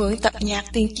Sa mượn tập nhạc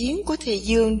tiền chiến của Thùy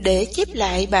Dương để chép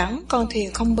lại bản Con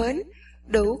thuyền không bến,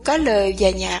 đủ cả lời và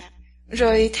nhạc,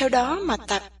 rồi theo đó mà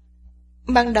tập.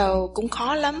 Ban đầu cũng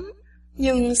khó lắm,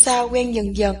 nhưng sao quen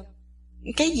dần dần.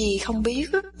 Cái gì không biết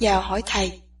vào hỏi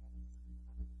thầy.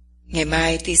 Ngày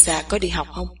mai Tiên Sa có đi học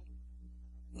không?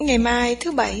 Ngày mai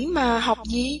thứ Bảy mà học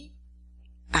gì?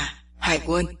 Hoài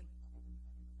quên.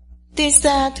 Tiên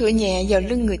Sa tựa nhẹ vào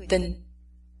lưng người tình.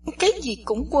 Cái gì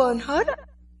cũng quên hết á.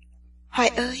 Hoài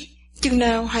ơi, chừng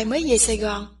nào Hoài mới về Sài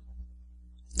Gòn?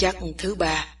 Chắc thứ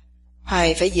Ba.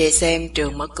 Hoài phải về xem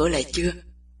trường mở cửa lại chưa.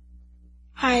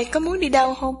 Hoài có muốn đi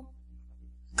đâu không?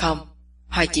 Không,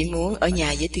 Hoài chỉ muốn ở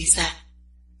nhà với Tiên Sa.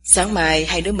 Sáng mai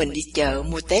hai đứa mình đi chợ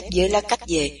mua tép với lá cách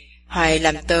về. Hoài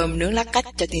làm tôm nướng lá cách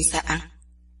cho Tiên Sa ăn.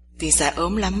 Tiên Sa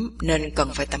ốm lắm nên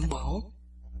cần phải tẩm bổ.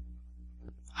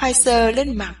 Hoài sờ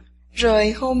lên mặt,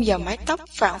 rồi hôn vào mái tóc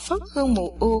phảng phất hương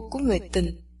mù u của người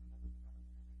tình.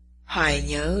 Hoài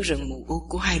nhớ rừng mù u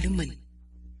của hai đứa mình.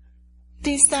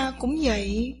 Tiên Sa cũng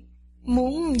vậy,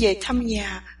 muốn về thăm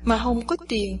nhà mà không có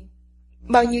tiền.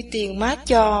 Bao nhiêu tiền má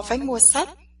cho phải mua sách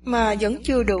mà vẫn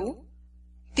chưa đủ.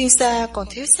 Tiên Sa còn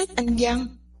thiếu sách Anh văn.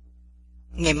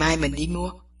 Ngày mai mình đi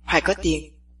mua, Hoài có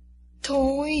tiền.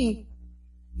 Thôi.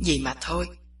 Gì mà thôi,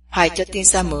 Hoài cho Tiên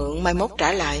Sa mượn mai mốt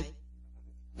trả lại.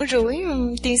 Rủi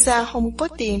Tiên Sa không có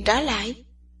tiền trả lại.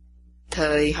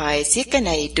 Thời Hoài siết cái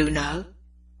này trừ nợ.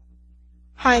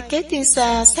 Hoài kéo Tiên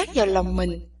Sa sát vào lòng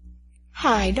mình.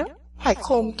 Hoài đó, Hoài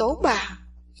khôn tố bà.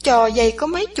 Trò dây có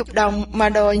mấy chục đồng mà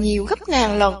đòi nhiều gấp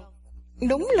ngàn lần.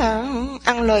 Đúng là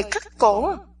ăn lời cắt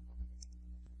cổ.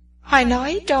 Hoài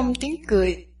nói trong tiếng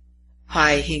cười.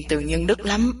 Hoài hiền từ nhân đức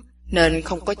lắm, nên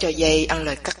không có cho dây ăn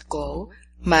lời cắt cổ,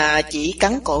 mà chỉ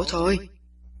cắn cổ thôi.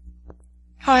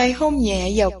 Hoài hôn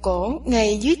nhẹ vào cổ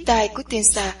ngay dưới tay của Tiên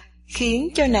Sa, khiến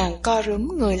cho nàng co rúm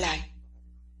người lại.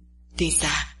 Tiên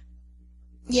Sa.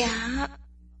 Dạ.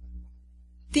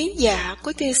 Tiếng dạ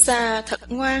của Tiên Sa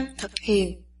thật ngoan, thật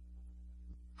hiền.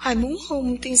 Hoài muốn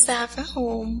hôn Tiên Sa phải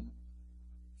hôn.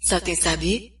 Sao Tiên Sa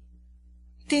biết?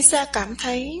 Tiên Sa cảm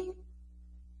thấy.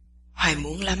 Hoài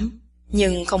muốn lắm,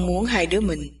 nhưng không muốn hai đứa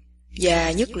mình,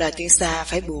 và nhất là Tiên Sa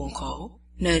phải buồn khổ,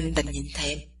 nên đành nhìn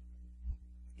thèm.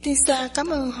 Tiên Sa cảm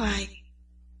ơn Hoài.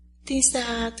 Tiên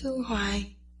Sa thương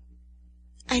Hoài.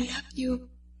 I love you.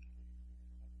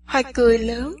 Hoài cười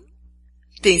lớn.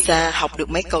 Tiên Sa học được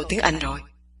mấy câu tiếng Anh rồi?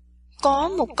 Có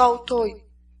một câu thôi.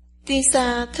 Tiên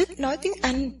Sa thích nói tiếng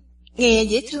Anh, nghe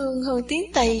dễ thương hơn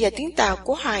tiếng Tây và tiếng Tàu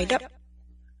của Hoài đó.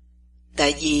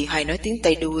 Tại vì Hoài nói tiếng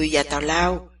Tây đuôi và Tàu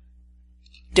Lao.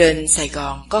 Trên Sài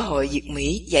Gòn có hội Việt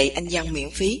Mỹ dạy Anh văn miễn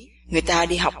phí, người ta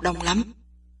đi học đông lắm.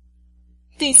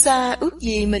 Tiên Sa ước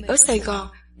gì mình ở Sài Gòn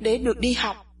để được đi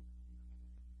học.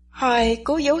 Hoài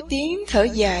cố giấu tiếng thở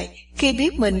dài khi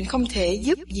biết mình không thể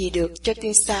giúp gì được cho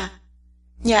Tiên Sa.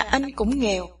 Nhà anh cũng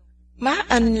nghèo, má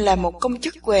anh là một công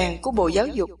chức quèn của Bộ Giáo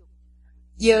dục.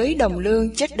 Với đồng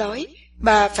lương chết đói,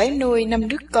 bà phải nuôi 5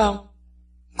 đứa con.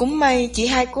 Cũng may chị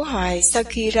hai của Hoài sau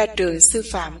khi ra trường sư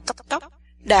phạm cấp tốc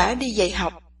đã đi dạy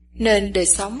học, nên đời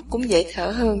sống cũng dễ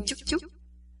thở hơn chút chút.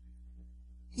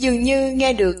 Dường như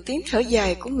nghe được tiếng thở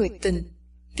dài của người tình,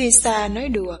 Tiên Sa nói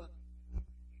đùa.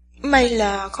 May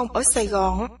là không ở Sài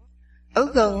Gòn á. Ở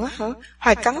gần á hả,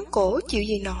 Hoài cắn cổ chịu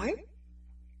gì nổi.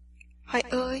 Hoài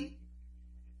ơi.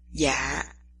 Dạ.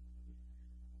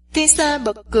 Tiên Sa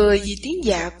bật cười vì tiếng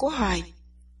dạ của Hoài.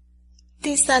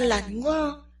 Tiên Sa lạnh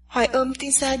quá, Hoài ôm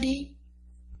Tiên Sa đi.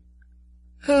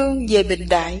 Hương về Bình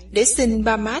Đại để xin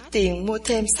ba má tiền mua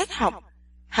thêm sách học.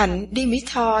 Hạnh đi Mỹ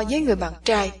Tho với người bạn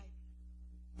trai.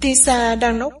 Tiên Sa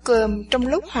đang nấu cơm trong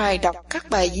lúc Hoài đọc các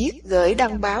bài viết gửi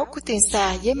đăng báo của Tiên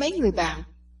Sa với mấy người bạn.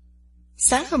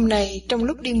 Sáng hôm nay trong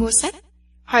lúc đi mua sách,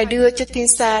 Hoài đưa cho Tiên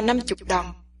Sa 50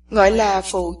 đồng, gọi là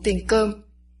phụ tiền cơm.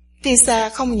 Tiên Sa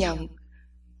không nhận.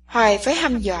 Hoài phải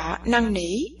hăm dọa, năn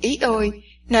nỉ, ý ôi,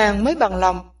 nàng mới bằng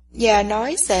lòng và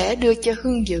nói sẽ đưa cho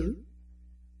Hương giữ.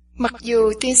 Mặc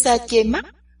dù Tiên Sa chê mắt,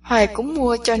 Hoài cũng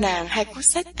mua cho nàng 2 cuốn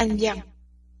sách Anh văn.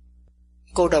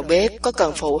 Cô đầu bếp có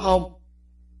cần phụ không?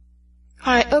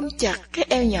 Hoài ôm chặt cái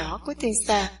eo nhỏ của Tiên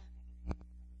Sa.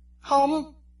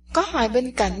 Không, có Hoài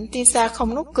bên cạnh Tiên Sa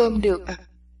không nấu cơm được à.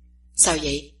 Sao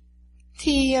vậy?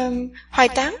 Thì Hoài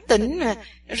tán tỉnh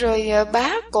rồi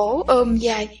bá cổ ôm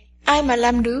dài, ai mà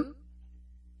làm được.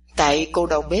 Tại cô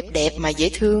đầu bếp đẹp mà dễ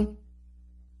thương.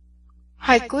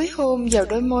 Hoài cúi hôn vào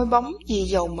đôi môi bóng vì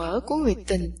dầu mỡ của người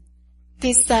tình.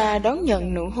 Tiên Sa đón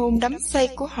nhận nụ hôn đắm say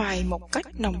của Hoài một cách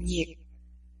nồng nhiệt.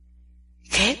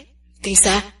 Khét, Tiên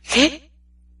Sa, khét.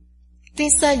 Tiên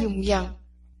Sa dùng dần.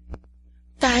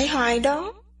 Tại Hoài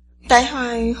đó, tại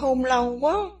Hoài hôn lâu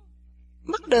quá,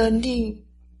 mắc đền đi.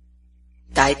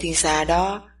 Tại Tiên Sa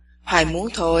đó, Hoài muốn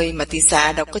thôi mà Tiên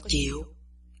Sa đâu có chịu.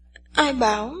 Ai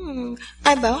bảo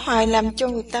Hoài làm cho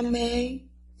người ta mê.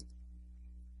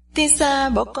 Tiên Sa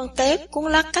bỏ con tép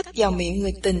cuốn lá cách vào miệng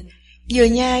người tình, vừa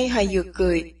nhai Hoài vừa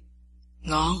cười.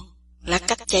 Ngon, lá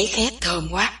cách cháy khét thơm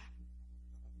quá.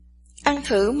 Ăn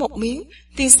thử một miếng,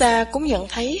 Tiên Sa cũng nhận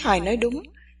thấy Hoài nói đúng.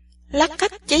 Lá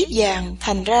cách cháy vàng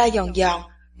thành ra giòn giòn,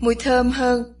 mùi thơm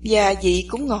hơn và vị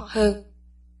cũng ngọt hơn.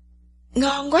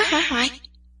 Ngon quá hả Hoài?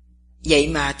 Vậy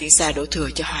mà Tiên Sa đổ thừa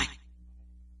cho Hoài.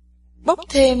 Bốc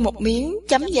thêm một miếng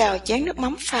chấm vào chén nước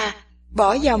mắm pha,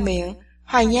 bỏ vào miệng,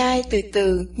 Hoài nhai từ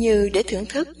từ như để thưởng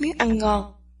thức miếng ăn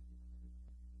ngon.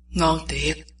 Ngon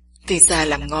tuyệt, Tiên Sa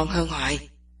làm ngon hơn Hoài.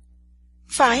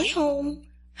 Phải không?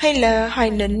 Hay là Hoài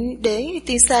định để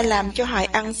Tiên Sa làm cho Hoài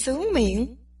ăn sướng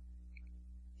miệng?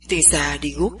 Tiên Sa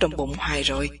đi guốc trong bụng Hoài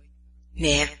rồi.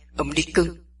 Nè, đi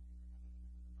cưng.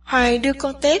 Hoài đưa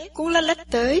con tép cuốn lá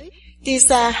lách tới, Tiên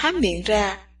Sa há miệng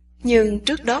ra, nhưng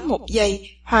trước đó một giây,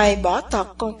 Hoài bỏ tọt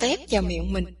con tép vào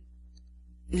miệng mình.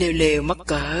 Liều liều mắc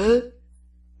cỡ.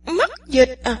 Mắc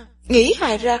dịch à, nghĩ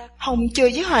Hoài ra, không chơi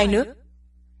với Hoài nữa.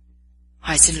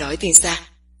 Hoài xin lỗi Tiên Sa.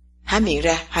 Há miệng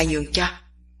ra, Hoài nhường cho.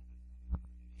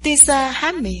 Tiên Sa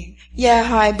há miệng và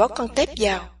Hoài bỏ con tép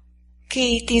vào.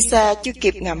 Khi Tiên Sa chưa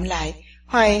kịp ngậm lại,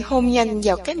 Hoài hôn nhanh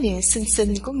vào cái miệng xinh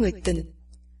xinh của người tình.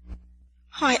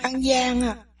 Hoài ăn gian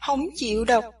à, không chịu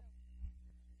đâu.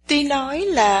 Tuy nói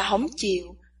là không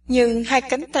chịu, nhưng hai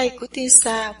cánh tay của Tiên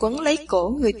Sa quấn lấy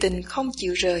cổ người tình không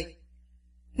chịu rời.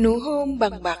 Nụ hôn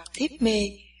bằng bạc thiếp mê,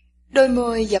 đôi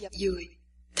môi dập dùi,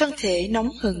 thân thể nóng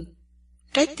hừng,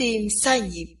 trái tim sai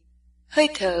nhịp, hơi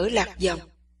thở lạc dòng.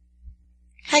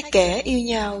 Hai kẻ yêu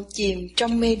nhau chìm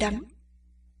trong mê đắm.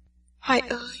 Hoài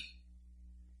ơi!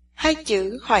 Hai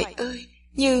chữ Hoài ơi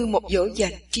như một dỗ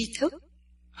dành tri thức.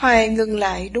 Hoài ngừng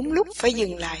lại đúng lúc phải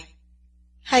dừng lại.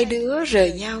 Hai đứa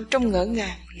rời nhau trong ngỡ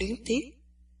ngàng luyến tiếc.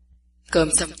 Cơm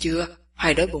xong chưa?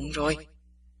 Hoài đói bụng rồi.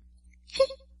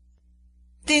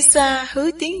 Tiên Sa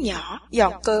hứ tiếng nhỏ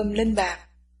dọn cơm lên bàn.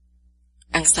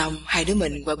 Ăn xong hai đứa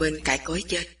mình qua bên cải cối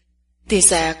chơi. Tiên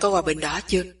Sa có qua bên đó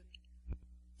chưa?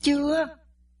 Chưa.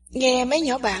 Nghe mấy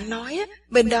nhỏ bạn nói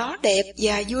bên đó đẹp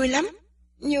và vui lắm,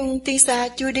 nhưng Tiên Sa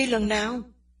chưa đi lần nào.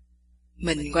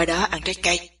 Mình qua đó ăn trái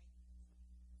cây.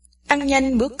 Ăn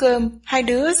nhanh bữa cơm, hai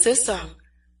đứa sửa soạn.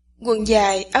 Quần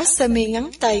dài, áo sơ mi ngắn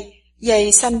tay,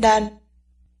 giày sandal.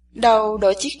 Đầu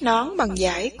đội chiếc nón bằng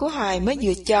vải của Hoài mới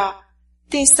vừa cho.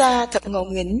 Tiên Sa thật ngộ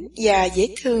nghĩnh và dễ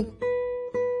thương.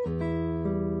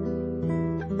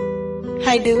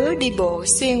 Hai đứa đi bộ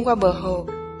xuyên qua bờ hồ,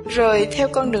 rồi theo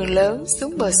con đường lớn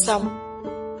xuống bờ sông.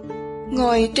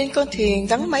 Ngồi trên con thuyền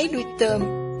gắn mấy đuôi tôm,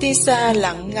 Tiên Sa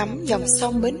lặng ngắm dòng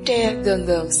sông Bến Tre gờn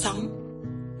gợn sóng.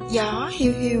 Gió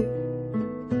hiu hiu.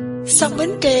 Sông Bến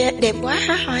Tre đẹp quá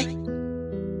hả Hoài?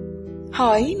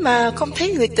 Hỏi mà không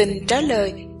thấy người tình trả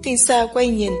lời, Tiên Sa quay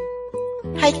nhìn.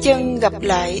 Hai chân gặp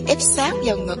lại ép sát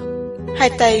vào ngực, hai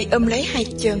tay ôm lấy hai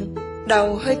chân,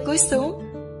 đầu hơi cúi xuống.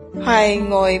 Hoài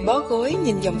ngồi bó gối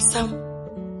nhìn dòng sông.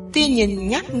 Tia nhìn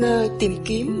ngắt ngơ tìm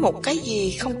kiếm một cái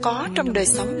gì không có trong đời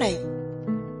sống này.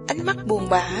 Ánh mắt buồn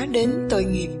bã đến tội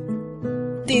nghiệp.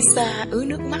 Tiên Sa ứa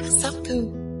nước mắt xót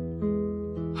thương.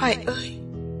 Hoài ơi!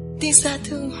 Tiên Sa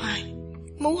thương Hoài,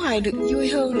 muốn Hoài được vui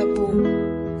hơn là buồn,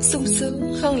 sung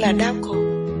sướng hơn là đau khổ.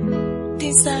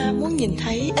 Tiên Sa muốn nhìn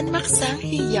thấy ánh mắt sáng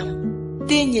hy vọng,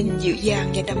 tia nhìn dịu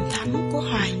dàng và đầm thắm của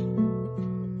Hoài.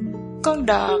 Con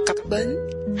đò cập bến,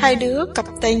 hai đứa cặp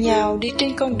tay nhau đi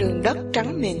trên con đường đất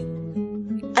trắng mịn.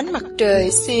 Ánh mặt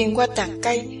trời xuyên qua tàn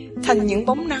cây thành những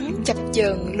bóng nắng chập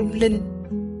chờn lung linh.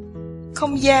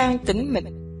 Không gian tĩnh mịch,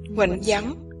 quạnh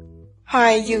vắng.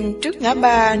 Hoài dừng trước ngã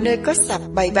ba nơi có sạp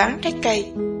bày bán trái cây.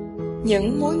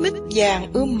 Những múi mít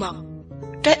vàng mật,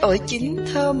 trái ổi chín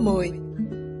thơm mùi,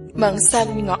 mận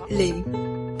xanh ngọt liệm,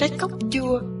 trái cóc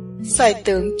chua, xoài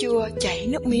tượng chua chảy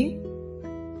nước miếng.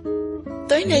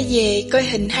 Tối nay về coi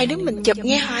hình hai đứa mình chụp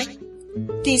nghe Hoài.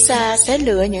 Tiên Sa sẽ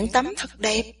lựa những tấm thật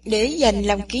đẹp để dành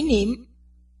làm kỷ niệm.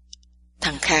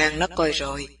 Thằng Khang nó coi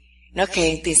rồi, nó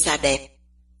khen Tiên Sa đẹp.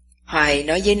 Hoài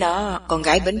nói với nó con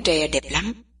gái Bến Tre đẹp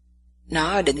lắm.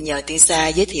 Nó định nhờ Tiên Sa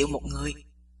giới thiệu một người.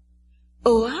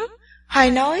 Ủa,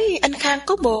 Hoài nói anh Khang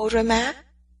có bồ rồi mà.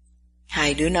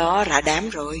 Hai đứa nó rã đám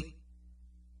rồi.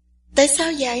 Tại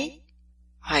sao vậy?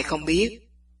 Hoài không biết.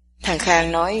 Thằng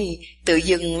Khang nói tự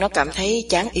dưng nó cảm thấy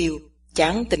chán yêu,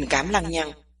 chán tình cảm lăng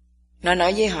nhăng. Nó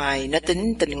nói với Hoài nó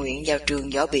tính tình nguyện vào trường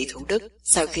võ bị Thủ Đức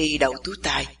sau khi đậu tú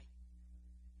tài.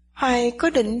 Hoài có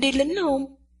định đi lính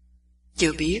không?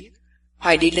 Chưa biết.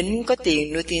 Hoài đi lính có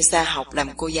tiền nuôi Tiên Sa học làm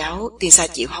cô giáo, Tiên Sa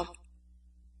chịu không?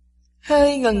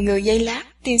 Hơi ngần ngừ giây lát,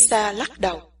 Tiên Sa lắc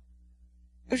đầu.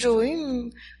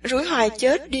 Rủi Hoài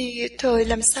chết đi thời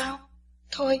làm sao?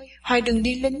 Thôi, Hoài đừng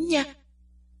đi lính nha.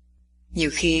 Nhiều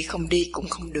khi không đi cũng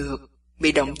không được,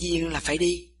 bị động viên là phải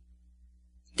đi.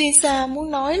 Tiên Sa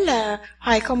muốn nói là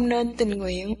Hoài không nên tình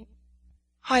nguyện.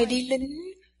 Hoài đi lính,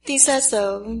 Tiên Sa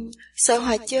sợ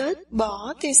Hoài chết,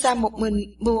 bỏ Tiên Sa một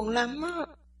mình buồn lắm á.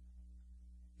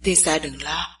 Tiên Sa đừng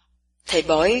lo, thầy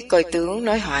bói coi tướng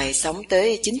nói Hoài sống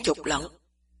tới 90 lận.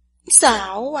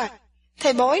 Xạo à,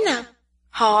 thầy bói nào?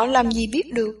 Họ làm gì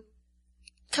biết được.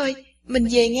 Thôi, mình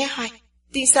về nghe Hoài,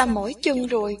 Tiên Sa mỏi chân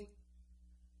rồi.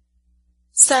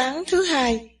 Sáng thứ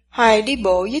hai, Hoài đi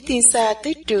bộ với Tiên Sa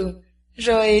tới trường,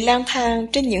 rồi lang thang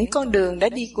trên những con đường đã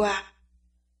đi qua.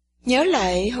 Nhớ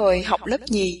lại hồi học lớp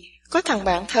nhì, có thằng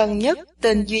bạn thân nhất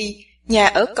tên Duy, nhà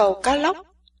ở cầu Cá Lóc.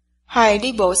 Hoài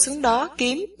đi bộ xuống đó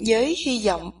kiếm với hy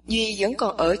vọng Duy vẫn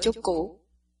còn ở chỗ cũ.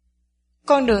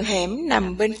 Con đường hẻm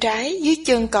nằm bên trái dưới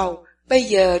chân cầu bây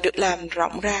giờ được làm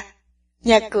rộng ra.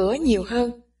 Nhà cửa nhiều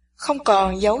hơn, không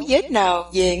còn dấu vết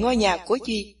nào về ngôi nhà của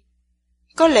Duy.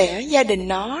 Có lẽ gia đình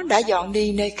nó đã dọn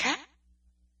đi nơi khác.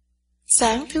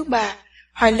 Sáng thứ ba,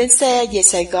 Hoài lên xe về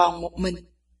Sài Gòn một mình.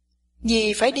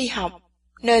 Vì phải đi học,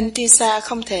 nên Tiên Sa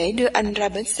không thể đưa anh ra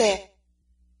bến xe.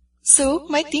 Suốt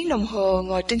mấy tiếng đồng hồ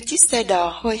ngồi trên chiếc xe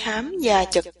đò hôi hám và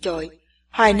chật chội,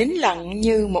 Hoài nín lặng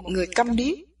như một người câm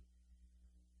điếc.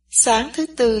 Sáng thứ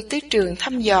tư tới trường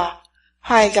thăm dò,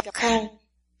 Hoài gặp Khang.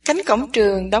 Cánh cổng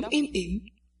trường đóng im ỉm.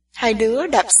 Hai đứa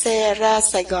đạp xe ra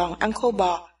Sài Gòn ăn khô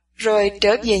bò, rồi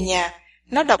trở về nhà,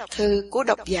 nó đọc thư của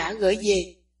độc giả gửi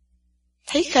về.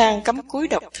 Thấy Khang cắm cúi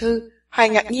đọc thư, Hoài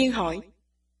ngạc nhiên hỏi: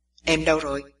 Em đâu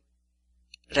rồi?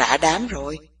 Rã đám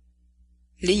rồi.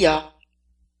 Lý do?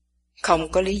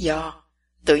 Không có lý do,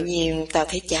 tự nhiên tao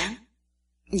thấy chán.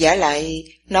 Giả lại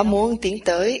nó muốn tiến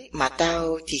tới mà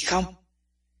tao thì không.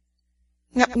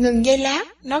 Ngập ngừng giây lát,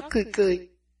 nó cười cười.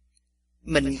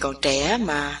 Mình còn trẻ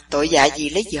mà tội dạ gì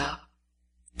lấy vợ.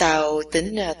 Tao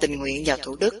tính tình nguyện vào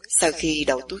Thủ Đức sau khi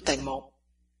đậu tú tài 1.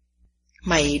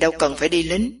 Mày đâu cần phải đi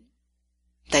lính.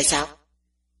 Tại sao?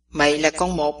 Mày là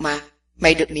con một mà,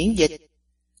 mày được miễn dịch.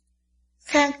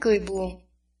 Khang cười buồn.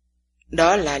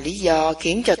 Đó là lý do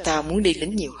khiến cho tao muốn đi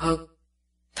lính nhiều hơn.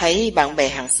 Thấy bạn bè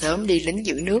hàng xóm đi lính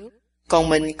giữ nước, còn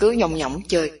mình cứ nhông nhỏng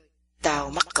chơi, tao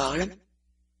mắc cỡ lắm.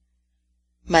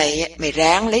 Mày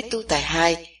ráng lấy tú tài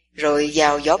 2, rồi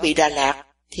vào võ bị Đà Lạt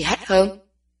thì hách hơn.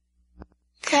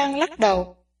 Khang lắc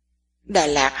đầu. Đà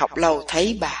Lạt học lâu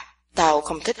thấy bà, tao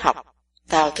không thích học,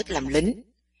 tao thích làm lính.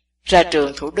 Ra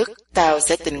trường Thủ Đức, tao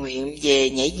sẽ tình nguyện về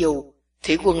nhảy dù,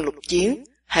 thủy quân lục chiến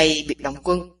hay biệt động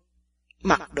quân.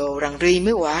 Mặc đồ rằn ri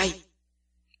mới hoài.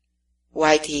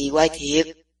 Hoài thì hoài thiệt,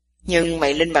 nhưng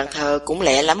mày lên bàn thờ cũng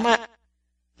lẹ lắm á.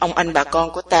 Ông anh bà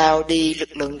con của tao đi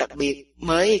lực lượng đặc biệt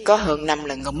mới có hơn 5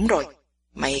 là ngủm rồi,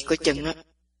 mày coi chừng á.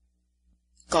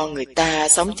 Con người ta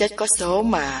sống chết có số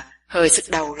mà hơi sức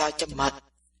đầu lo cho mệt.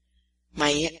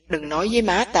 Mày đừng nói với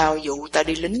má tao vụ tao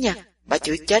đi lính nha, bà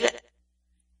chửi chết á.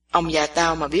 Ông già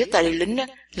tao mà biết tao đi lính á,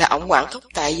 là ổng quản thúc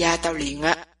tại gia tao liền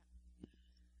á.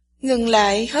 Ngừng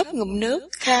lại hớp ngụm nước,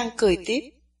 Khang cười tiếp.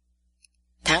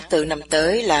 Tháng 4 năm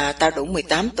tới là tao đủ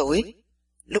 18 tuổi.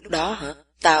 Lúc đó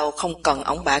tao không cần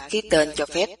ổng bà ký tên cho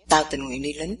phép tao tình nguyện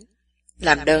đi lính.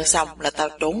 Làm đơn xong là tao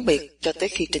trốn biệt cho tới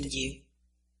khi trình diện.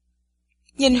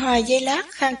 Nhìn Hoài giây lát,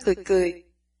 Khang cười cười.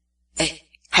 Ê,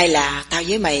 hay là tao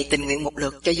với mày tình nguyện một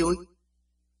lượt cho vui?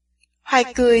 Hoài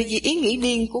cười vì ý nghĩ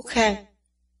điên của Khang.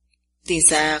 Tiên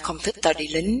Sa không thích tao đi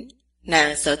lính,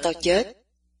 nàng sợ tao chết.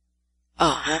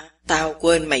 Tao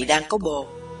quên mày đang có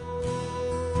bồ.